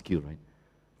want to ask you, right?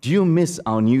 Do you miss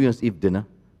our New Year's Eve dinner?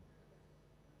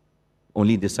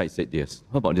 Only this side said yes.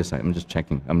 How about this side? I'm just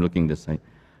checking. I'm looking this side.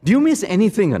 Do you miss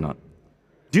anything or not?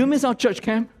 Do you miss our church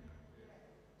camp?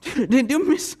 Do you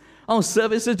miss our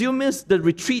services? Do you miss the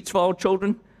retreats for our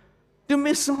children? Do you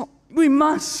miss? We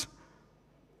must.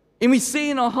 And we say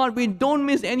in our heart, we don't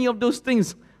miss any of those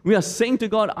things. We are saying to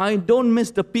God, I don't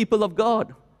miss the people of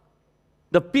God.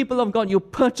 The people of God you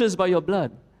purchased by your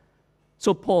blood.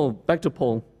 So Paul, back to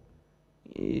Paul.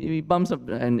 He bumps up,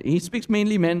 and he speaks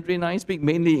mainly Mandarin. I speak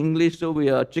mainly English, so we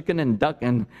are chicken and duck.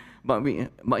 But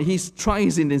he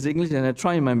tries in his English, and I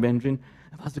try in my Mandarin.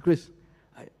 Pastor Chris,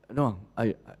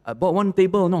 I bought one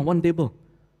table.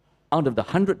 Out of the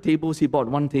 100 tables, he bought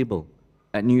 1 table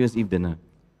at New Year's Eve dinner.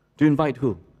 To invite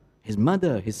who? His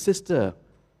mother, his sister,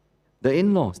 the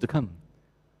in-laws to come.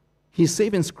 He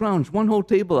saved and scrounged 1 whole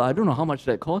table. I don't know how much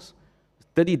that cost.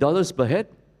 $30 per head,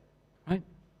 right?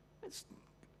 It's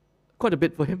quite a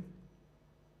bit for him.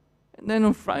 And then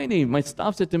on Friday, my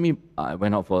staff said to me, I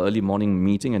went out for an early morning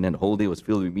meeting, and then the whole day was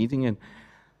filled with meeting, and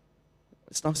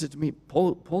the staff said to me,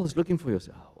 Paul is looking for you. I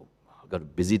said, I've got a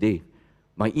busy day.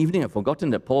 My evening, I'd forgotten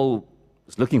that Paul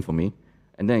was looking for me,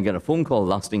 and then I got a phone call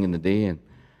last thing in the day, and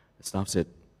the staff said,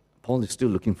 Paul is still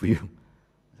looking for you.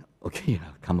 Okay,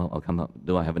 I'll come out,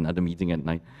 though I have another meeting at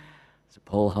night. I said,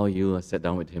 Paul, how are you? I sat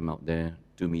down with him out there,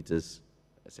 2 meters,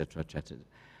 etc., chatted.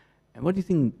 And what do you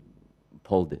think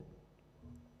Paul did?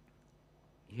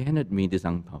 He handed me this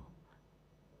ang pao.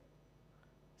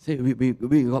 Say, we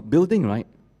got building, right?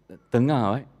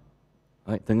 Tengah, right?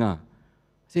 Right, Tengah.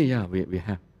 Say, yeah, we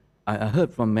have. I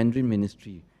heard from Mandarin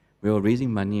Ministry, we were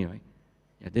raising money, right?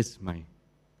 Yeah, this is my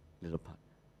little part.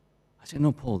 I said,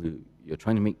 no, Paul, you're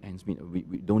trying to make ends meet.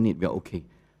 We don't need, we're okay.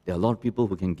 There are a lot of people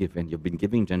who can give, and you've been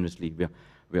giving generously.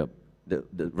 The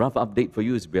rough update for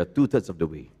you is we are 2/3 of the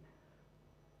way.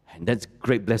 And that's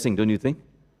great blessing, don't you think?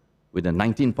 With a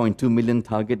 19.2 million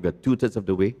target, we're 2/3 of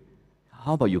the way.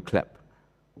 How about you clap?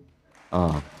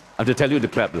 I have to tell you to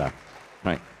clap, lah.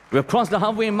 Right? We've crossed the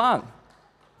halfway mark.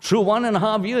 Through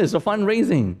 1.5 years of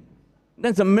fundraising.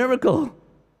 That's a miracle.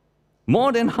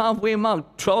 More than halfway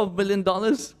mark, $12 million.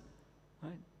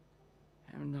 Right?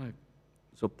 And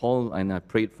so Paul and I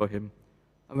prayed for him.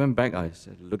 I went back, I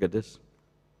said, look at this.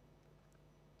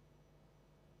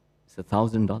 It's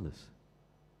 $1,000.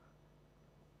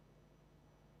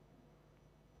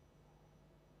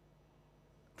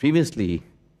 Previously,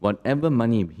 whatever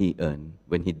money he earned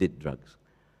when he did drugs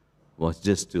was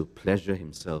just to pleasure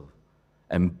himself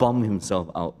and bomb himself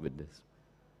out with this.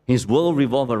 His world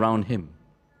revolved around him.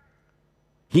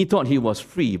 He thought he was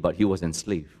free, but he was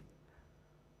enslaved.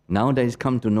 Now that he's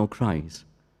come to know Christ,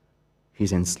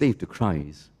 he's enslaved to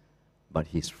Christ, but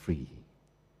he's free.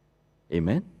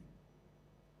 Amen?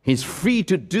 He's free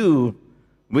to do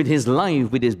with his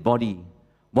life, with his body,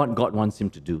 what God wants him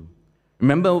to do.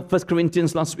 Remember 1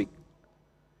 Corinthians last week?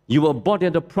 You were bought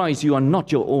at a price, you are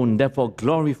not your own, therefore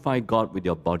glorify God with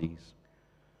your bodies.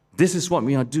 This is what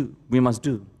we must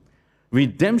do.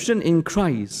 Redemption in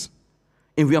Christ.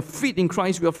 If we are freed in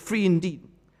Christ, we are free indeed.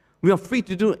 We are free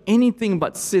to do anything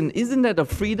but sin. Isn't that a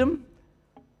freedom?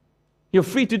 You're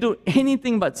free to do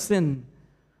anything but sin.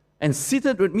 And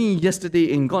seated with me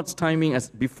yesterday in God's timing, as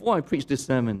before I preached this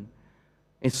sermon,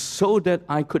 is so that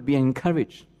I could be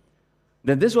encouraged.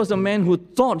 That this was a man who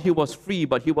thought he was free,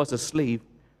 but he was a slave.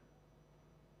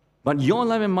 But your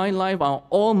life and my life are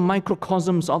all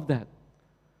microcosms of that.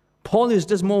 Paul is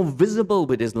just more visible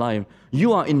with his life.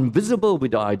 You are invisible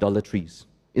with your idolatries.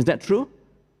 Is that true?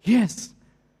 Yes.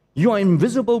 You are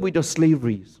invisible with your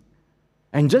slaveries.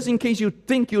 And just in case you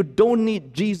think you don't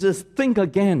need Jesus, think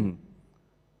again.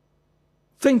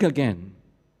 Think again.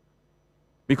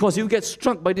 Because you get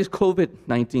struck by this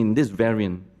COVID-19, this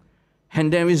variant,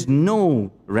 and there is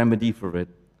no remedy for it.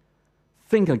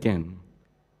 Think again,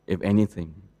 if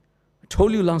anything. I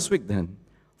told you last week then,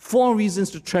 4 reasons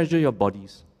to treasure your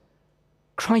bodies.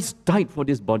 Christ died for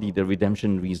this body, the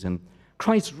redemption reason.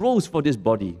 Christ rose for this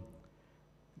body.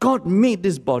 God made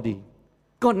this body.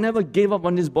 God never gave up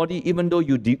on His body even though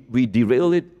we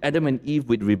derailed it, Adam and Eve,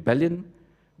 with rebellion.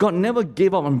 God never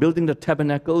gave up on building the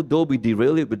tabernacle, though we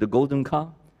derailed it with the golden calf.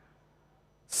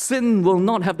 Sin will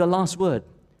not have the last word.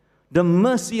 The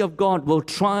mercy of God will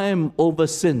triumph over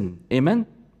sin. Amen?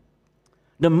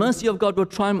 The mercy of God will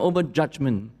triumph over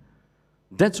judgment.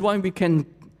 That's why we can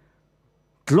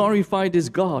glorify this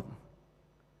God.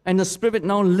 And the Spirit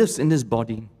now lives in this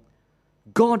body.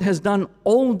 God has done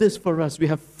all this for us. We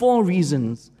have 4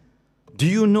 reasons. Do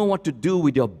you know what to do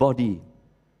with your body,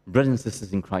 brothers and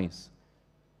sisters in Christ?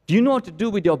 Do you know what to do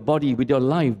with your body, with your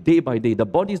life, day by day? The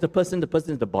body is the person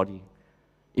is the body.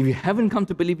 If you haven't come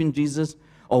to believe in Jesus,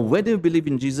 or whether you believe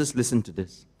in Jesus, listen to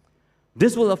this.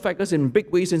 This will affect us in big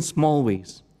ways and small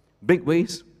ways. Big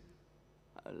ways,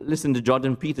 listen to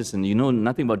Jordan Peterson. You know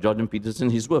nothing about Jordan Peterson,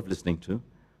 he's worth listening to.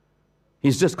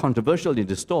 He's just controversial in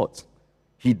his thoughts.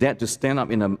 He dared to stand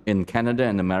up in Canada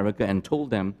and America and told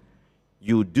them,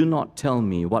 you do not tell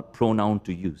me what pronoun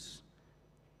to use.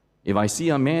 If I see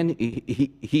a man,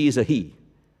 he is a he.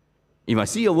 If I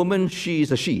see a woman, she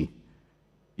is a she.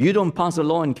 You don't pass a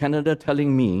law in Canada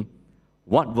telling me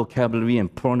what vocabulary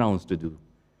and pronouns to do.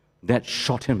 That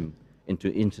shot him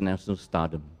into international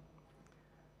stardom.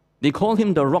 They call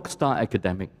him the rock star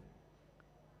academic.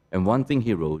 And one thing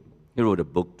he wrote a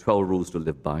book, 12 Rules to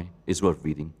Live By. It's worth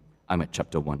reading. I'm at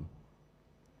chapter 1.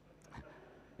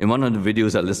 In one of the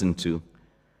videos I listened to,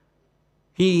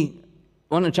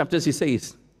 one of the chapters he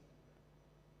says,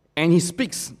 and he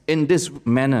speaks in this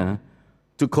manner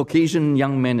to Caucasian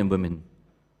young men and women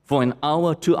for an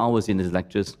hour, 2 hours in his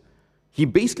lectures. He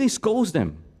basically scolds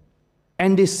them,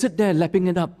 and they sit there lapping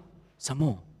it up. Some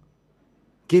more.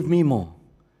 Give me more.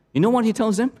 You know what he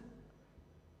tells them?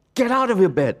 Get out of your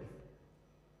bed.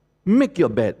 Make your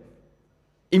bed.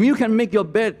 If you can make your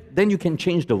bed, then you can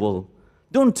change the world.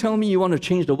 Don't tell me you want to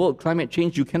change the world. Climate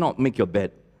change, you cannot make your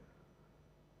bed.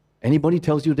 Anybody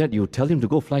tells you that, you tell him to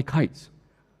go fly kites.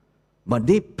 But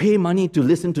they pay money to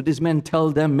listen to this man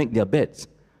tell them make their beds.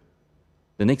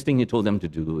 The next thing he told them to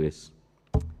do is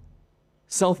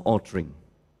self-altering.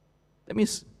 That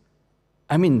means,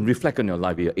 reflect on your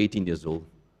life. You're 18 years old.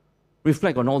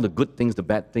 Reflect on all the good things, the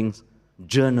bad things.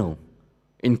 Journal.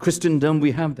 In Christendom,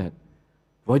 we have that.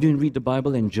 Why don't you read the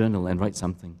Bible and journal and write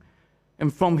something?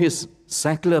 And from his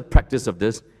secular practice of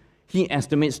this, he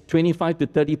estimates 25 to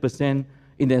 30%.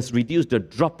 It has reduced the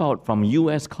dropout from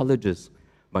US colleges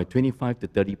by 25 to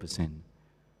 30%.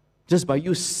 Just by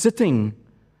you sitting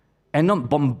and not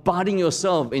bombarding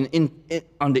yourself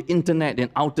on the internet in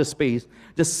outer space,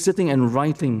 just sitting and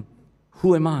writing,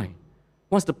 who am I?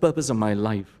 What's the purpose of my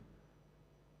life?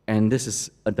 And this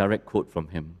is a direct quote from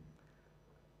him.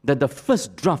 That the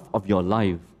first draft of your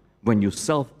life, when you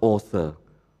self-author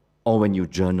or when you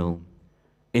journal,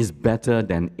 is better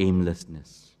than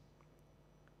aimlessness.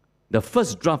 The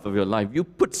first draft of your life, you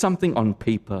put something on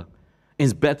paper,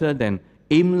 is better than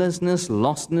aimlessness,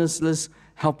 lostness,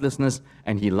 helplessness,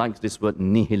 and he likes this word,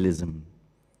 nihilism.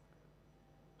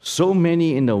 So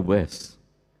many in the West,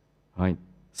 right,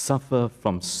 suffer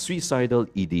from suicidal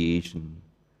ideation.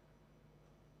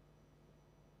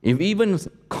 If even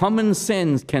common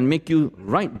sense can make you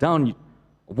write down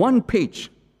one page,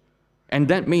 and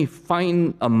that may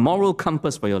find a moral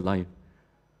compass for your life,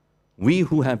 we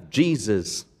who have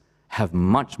Jesus have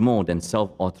much more than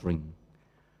self-authoring.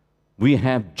 We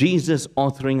have Jesus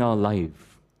authoring our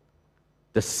life,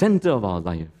 the center of our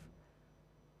life.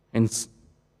 And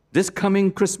this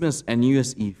coming Christmas and New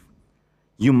Year's Eve,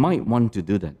 you might want to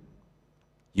do that.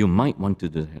 You might want to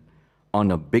do that on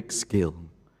a big scale.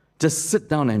 Just sit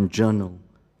down and journal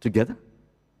together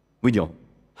with your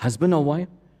husband or wife,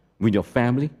 with your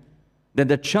family. That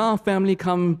the Child family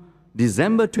come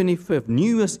December 25th,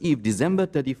 New Year's Eve, December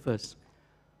 31st.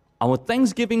 Our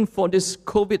thanksgiving for this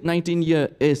COVID-19 year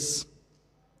is,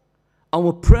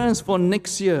 our prayers for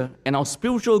next year and our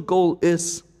spiritual goal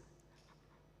is,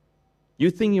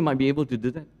 you think you might be able to do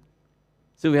that?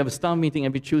 So we have a staff meeting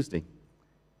every Tuesday.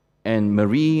 And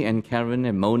Marie and Karen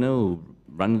and Mona, who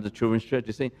run the children's church,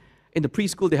 they say, in the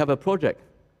preschool they have a project.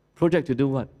 Project to do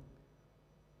what?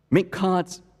 Make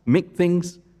cards, make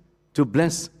things to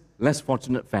bless less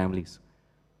fortunate families.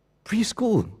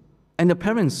 Preschool. And the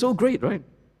parents, so great, right?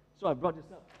 So I brought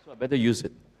this up, so I better use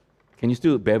it. Can you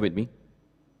still bear with me?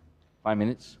 5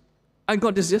 minutes? I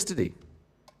got this yesterday.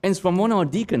 And it's from one of our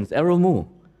deacons, Errol Moore.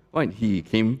 Right, he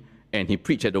came and he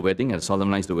preached at the wedding, and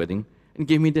solemnized the wedding, and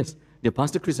gave me this. Dear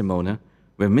Pastor Chris and Mona,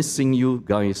 we're missing you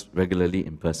guys regularly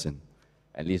in person.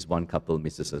 At least one couple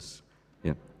misses us.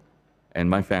 Yeah. And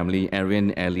my family,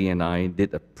 Arian, Ellie, and I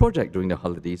did a project during the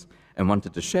holidays and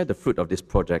wanted to share the fruit of this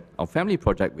project, our family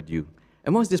project, with you.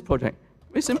 And what's this project?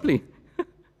 Very simply,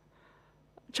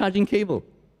 charging cable,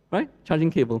 right?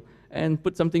 Charging cable. And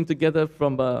put something together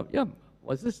from,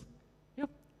 what's this? Yep,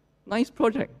 nice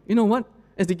project. You know what?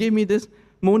 As they gave me this,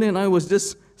 Mona and I was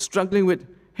just struggling with,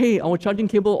 hey, our charging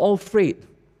cable all frayed.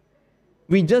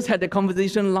 We just had that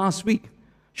conversation last week.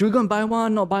 Should we go and buy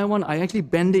one, not buy one? I actually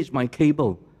bandaged my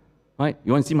cable, right?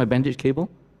 You want to see my bandaged cable?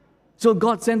 So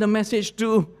God sent a message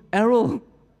to Errol.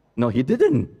 No, he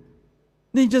didn't.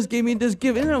 They just gave me this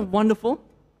gift. Isn't it wonderful?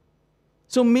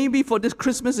 So maybe for this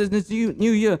Christmas and this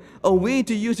new year, a way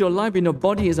to use your life in your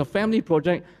body is a family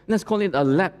project. Let's call it a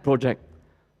LAP project.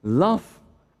 Love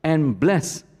and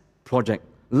Bless project.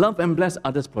 Love and Bless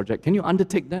Others project. Can you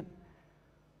undertake that?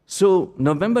 So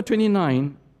November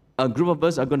 29, a group of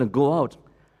us are going to go out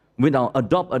with our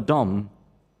Adopt a Dom.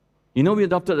 You know we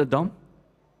adopted a Dom?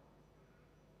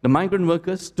 The migrant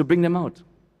workers, to bring them out.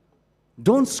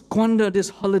 Don't squander this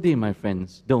holiday, my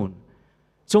friends. Don't.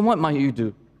 So what might you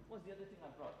do? What's the other thing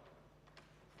I brought?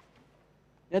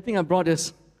 The other thing I brought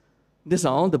is, these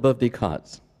are all the birthday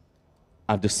cards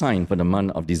I have to sign for the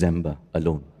month of December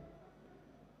alone.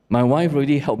 My wife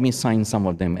already helped me sign some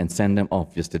of them and send them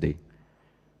off yesterday.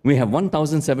 We have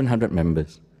 1,700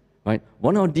 members, right?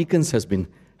 One of our deacons has been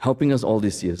helping us all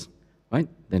these years, right?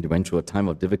 Then they went through a time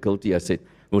of difficulty. I said,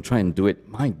 we'll try and do it.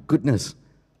 My goodness,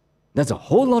 that's a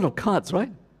whole lot of cards,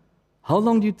 right? How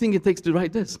long do you think it takes to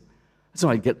write this? So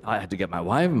I had to get my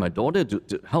wife and my daughter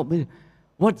to help me.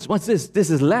 What's this? This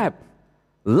is LAP.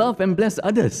 Love and Bless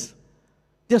Others.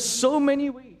 There's so many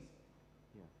ways.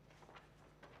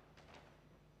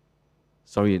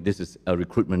 Sorry, this is a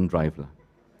recruitment drive.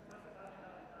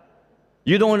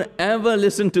 You don't ever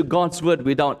listen to God's word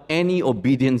without any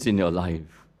obedience in your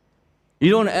life.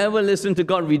 You don't ever listen to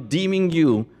God redeeming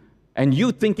you and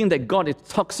you thinking that God is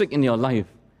toxic in your life,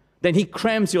 then He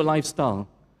cramps your lifestyle.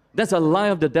 That's a lie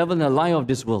of the devil and a lie of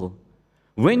this world.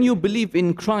 When you believe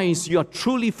in Christ, you are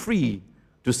truly free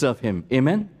to serve Him.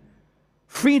 Amen?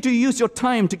 Free to use your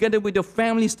time together with your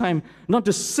family's time, not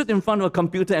to sit in front of a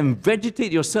computer and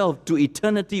vegetate yourself to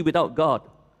eternity without God.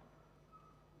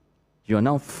 You are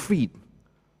now free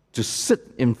to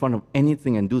sit in front of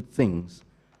anything and do things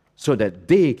so that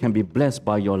they can be blessed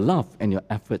by your love and your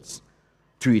efforts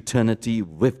to eternity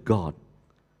with God.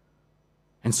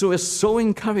 And so we're so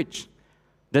encouraged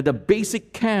that the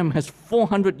basic camp has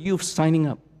 400 youth signing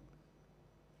up.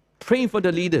 Pray for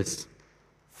the leaders.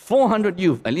 400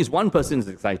 youth, at least one person is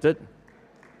excited.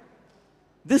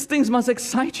 These things must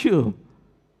excite you,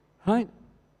 right?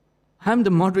 I'm the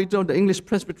moderator of the English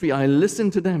Presbytery. I listen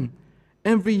to them.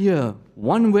 Every year,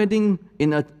 one wedding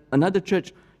in another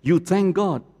church, you thank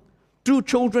God. 2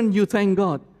 children, you thank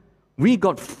God. We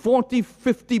got 40,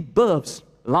 50 births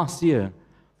last year.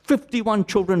 51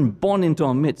 children born into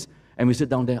our midst. And we sit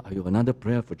down there, are you another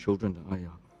prayer for children? Oh, yeah.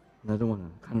 Another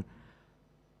one.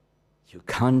 You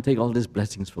can't take all these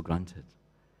blessings for granted.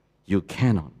 You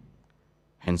cannot.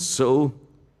 And so,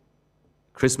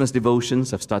 Christmas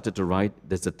devotions have started to write.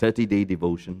 There's a 30-day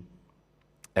devotion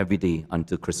every day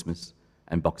until Christmas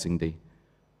and Boxing Day.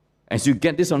 As you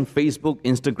get this on Facebook,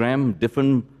 Instagram,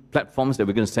 different platforms that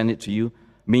we're going to send it to you,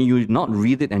 may you not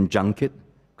read it and junk it,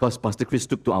 because Pastor Chris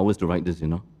took 2 hours to write this,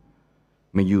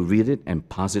 May you read it and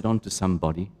pass it on to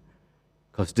somebody,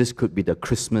 because this could be the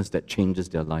Christmas that changes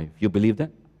their life. You believe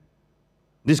that?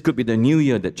 This could be the new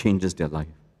year that changes their life.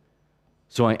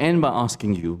 So I end by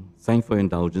asking you, thank for your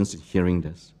indulgence in hearing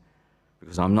this,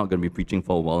 because I'm not going to be preaching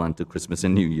for a while until Christmas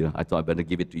and New Year. I thought I'd better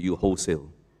give it to you wholesale.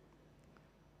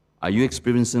 Are you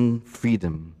experiencing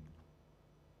freedom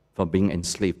from being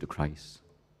enslaved to Christ?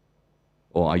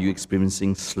 Or are you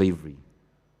experiencing slavery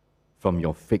from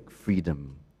your fake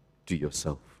freedom to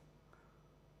yourself?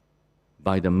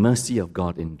 By the mercy of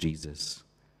God in Jesus,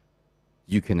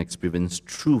 you can experience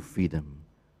true freedom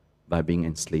by being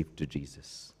enslaved to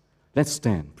Jesus. Let's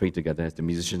stand, pray together as the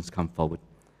musicians come forward,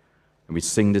 and we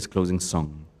sing this closing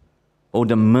song. Oh,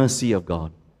 the mercy of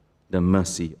God, the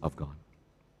mercy of God.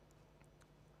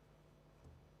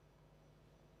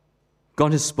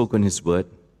 God has spoken His word.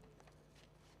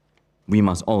 We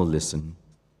must all listen.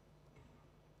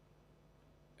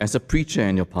 As a preacher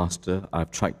and your pastor,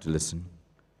 I've tried to listen.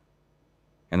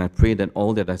 And I pray that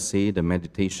all that I say, the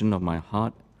meditation of my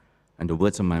heart and the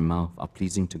words of my mouth are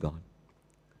pleasing to God.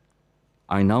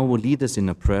 I now will lead us in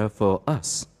a prayer for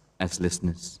us as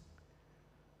listeners,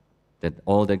 that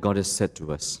all that God has said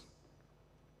to us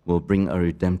will bring a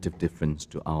redemptive difference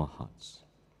to our hearts.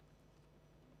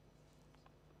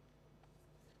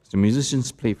 The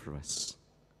musicians play for us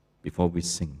before we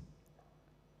sing.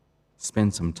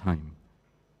 Spend some time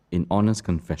in honest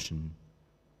confession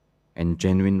and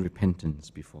genuine repentance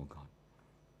before God.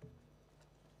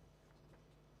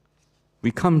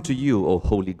 We come to you, O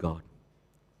holy God,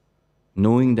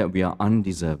 knowing that we are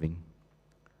undeserving,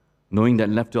 knowing that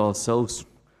left to ourselves,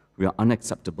 we are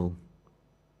unacceptable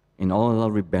in all our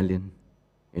rebellion,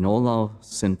 in all our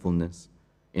sinfulness,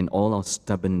 in all our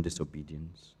stubborn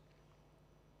disobedience.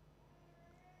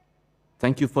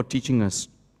 Thank you for teaching us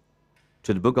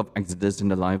to the book of Exodus in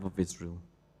the life of Israel,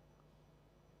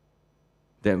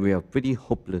 that we are pretty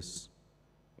hopeless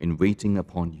in waiting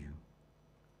upon you.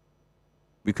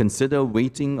 We consider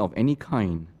waiting of any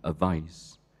kind a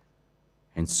vice,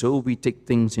 and so we take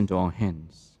things into our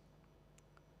hands.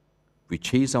 We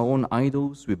chase our own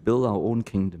idols, we build our own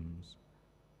kingdoms,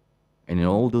 and in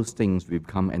all those things we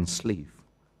become enslaved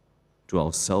to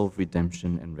our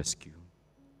self-redemption and rescue.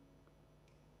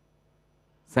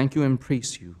 Thank you and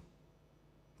praise you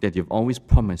that you've always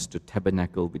promised to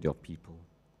tabernacle with your people,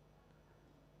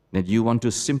 that you want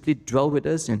to simply dwell with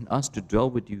us and us to dwell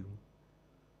with you,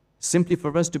 simply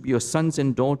for us to be your sons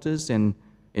and daughters, and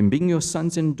in being your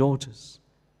sons and daughters,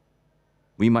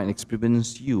 we might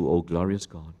experience you, O glorious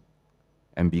God,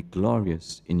 and be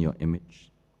glorious in your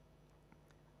image.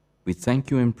 We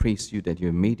thank you and praise you that you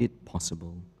have made it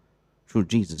possible through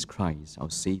Jesus Christ, our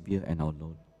Savior and our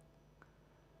Lord.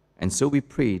 And so we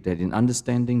pray that in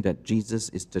understanding that Jesus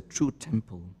is the true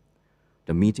temple,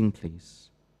 the meeting place,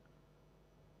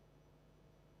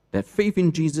 that faith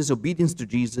in Jesus, obedience to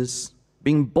Jesus,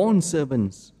 being born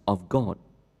servants of God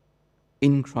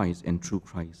in Christ and through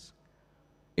Christ,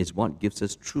 is what gives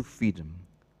us true freedom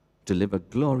to live a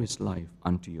glorious life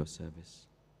unto your service.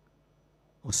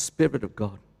 O Spirit of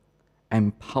God,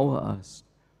 empower us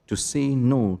to say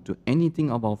no to anything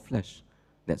of our flesh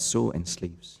that so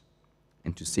enslaves,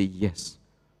 and to say yes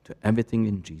to everything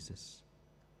in Jesus.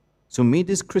 So may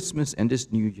this Christmas and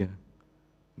this New Year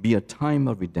be a time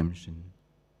of redemption.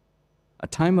 A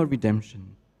time of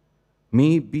redemption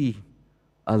may be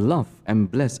a love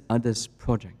and bless others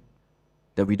project,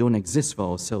 that we don't exist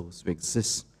for ourselves, we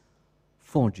exist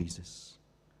for Jesus,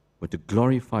 but to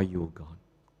glorify you, O God.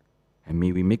 And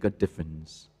may we make a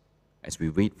difference as we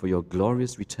wait for your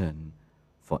glorious return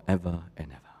forever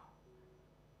and ever.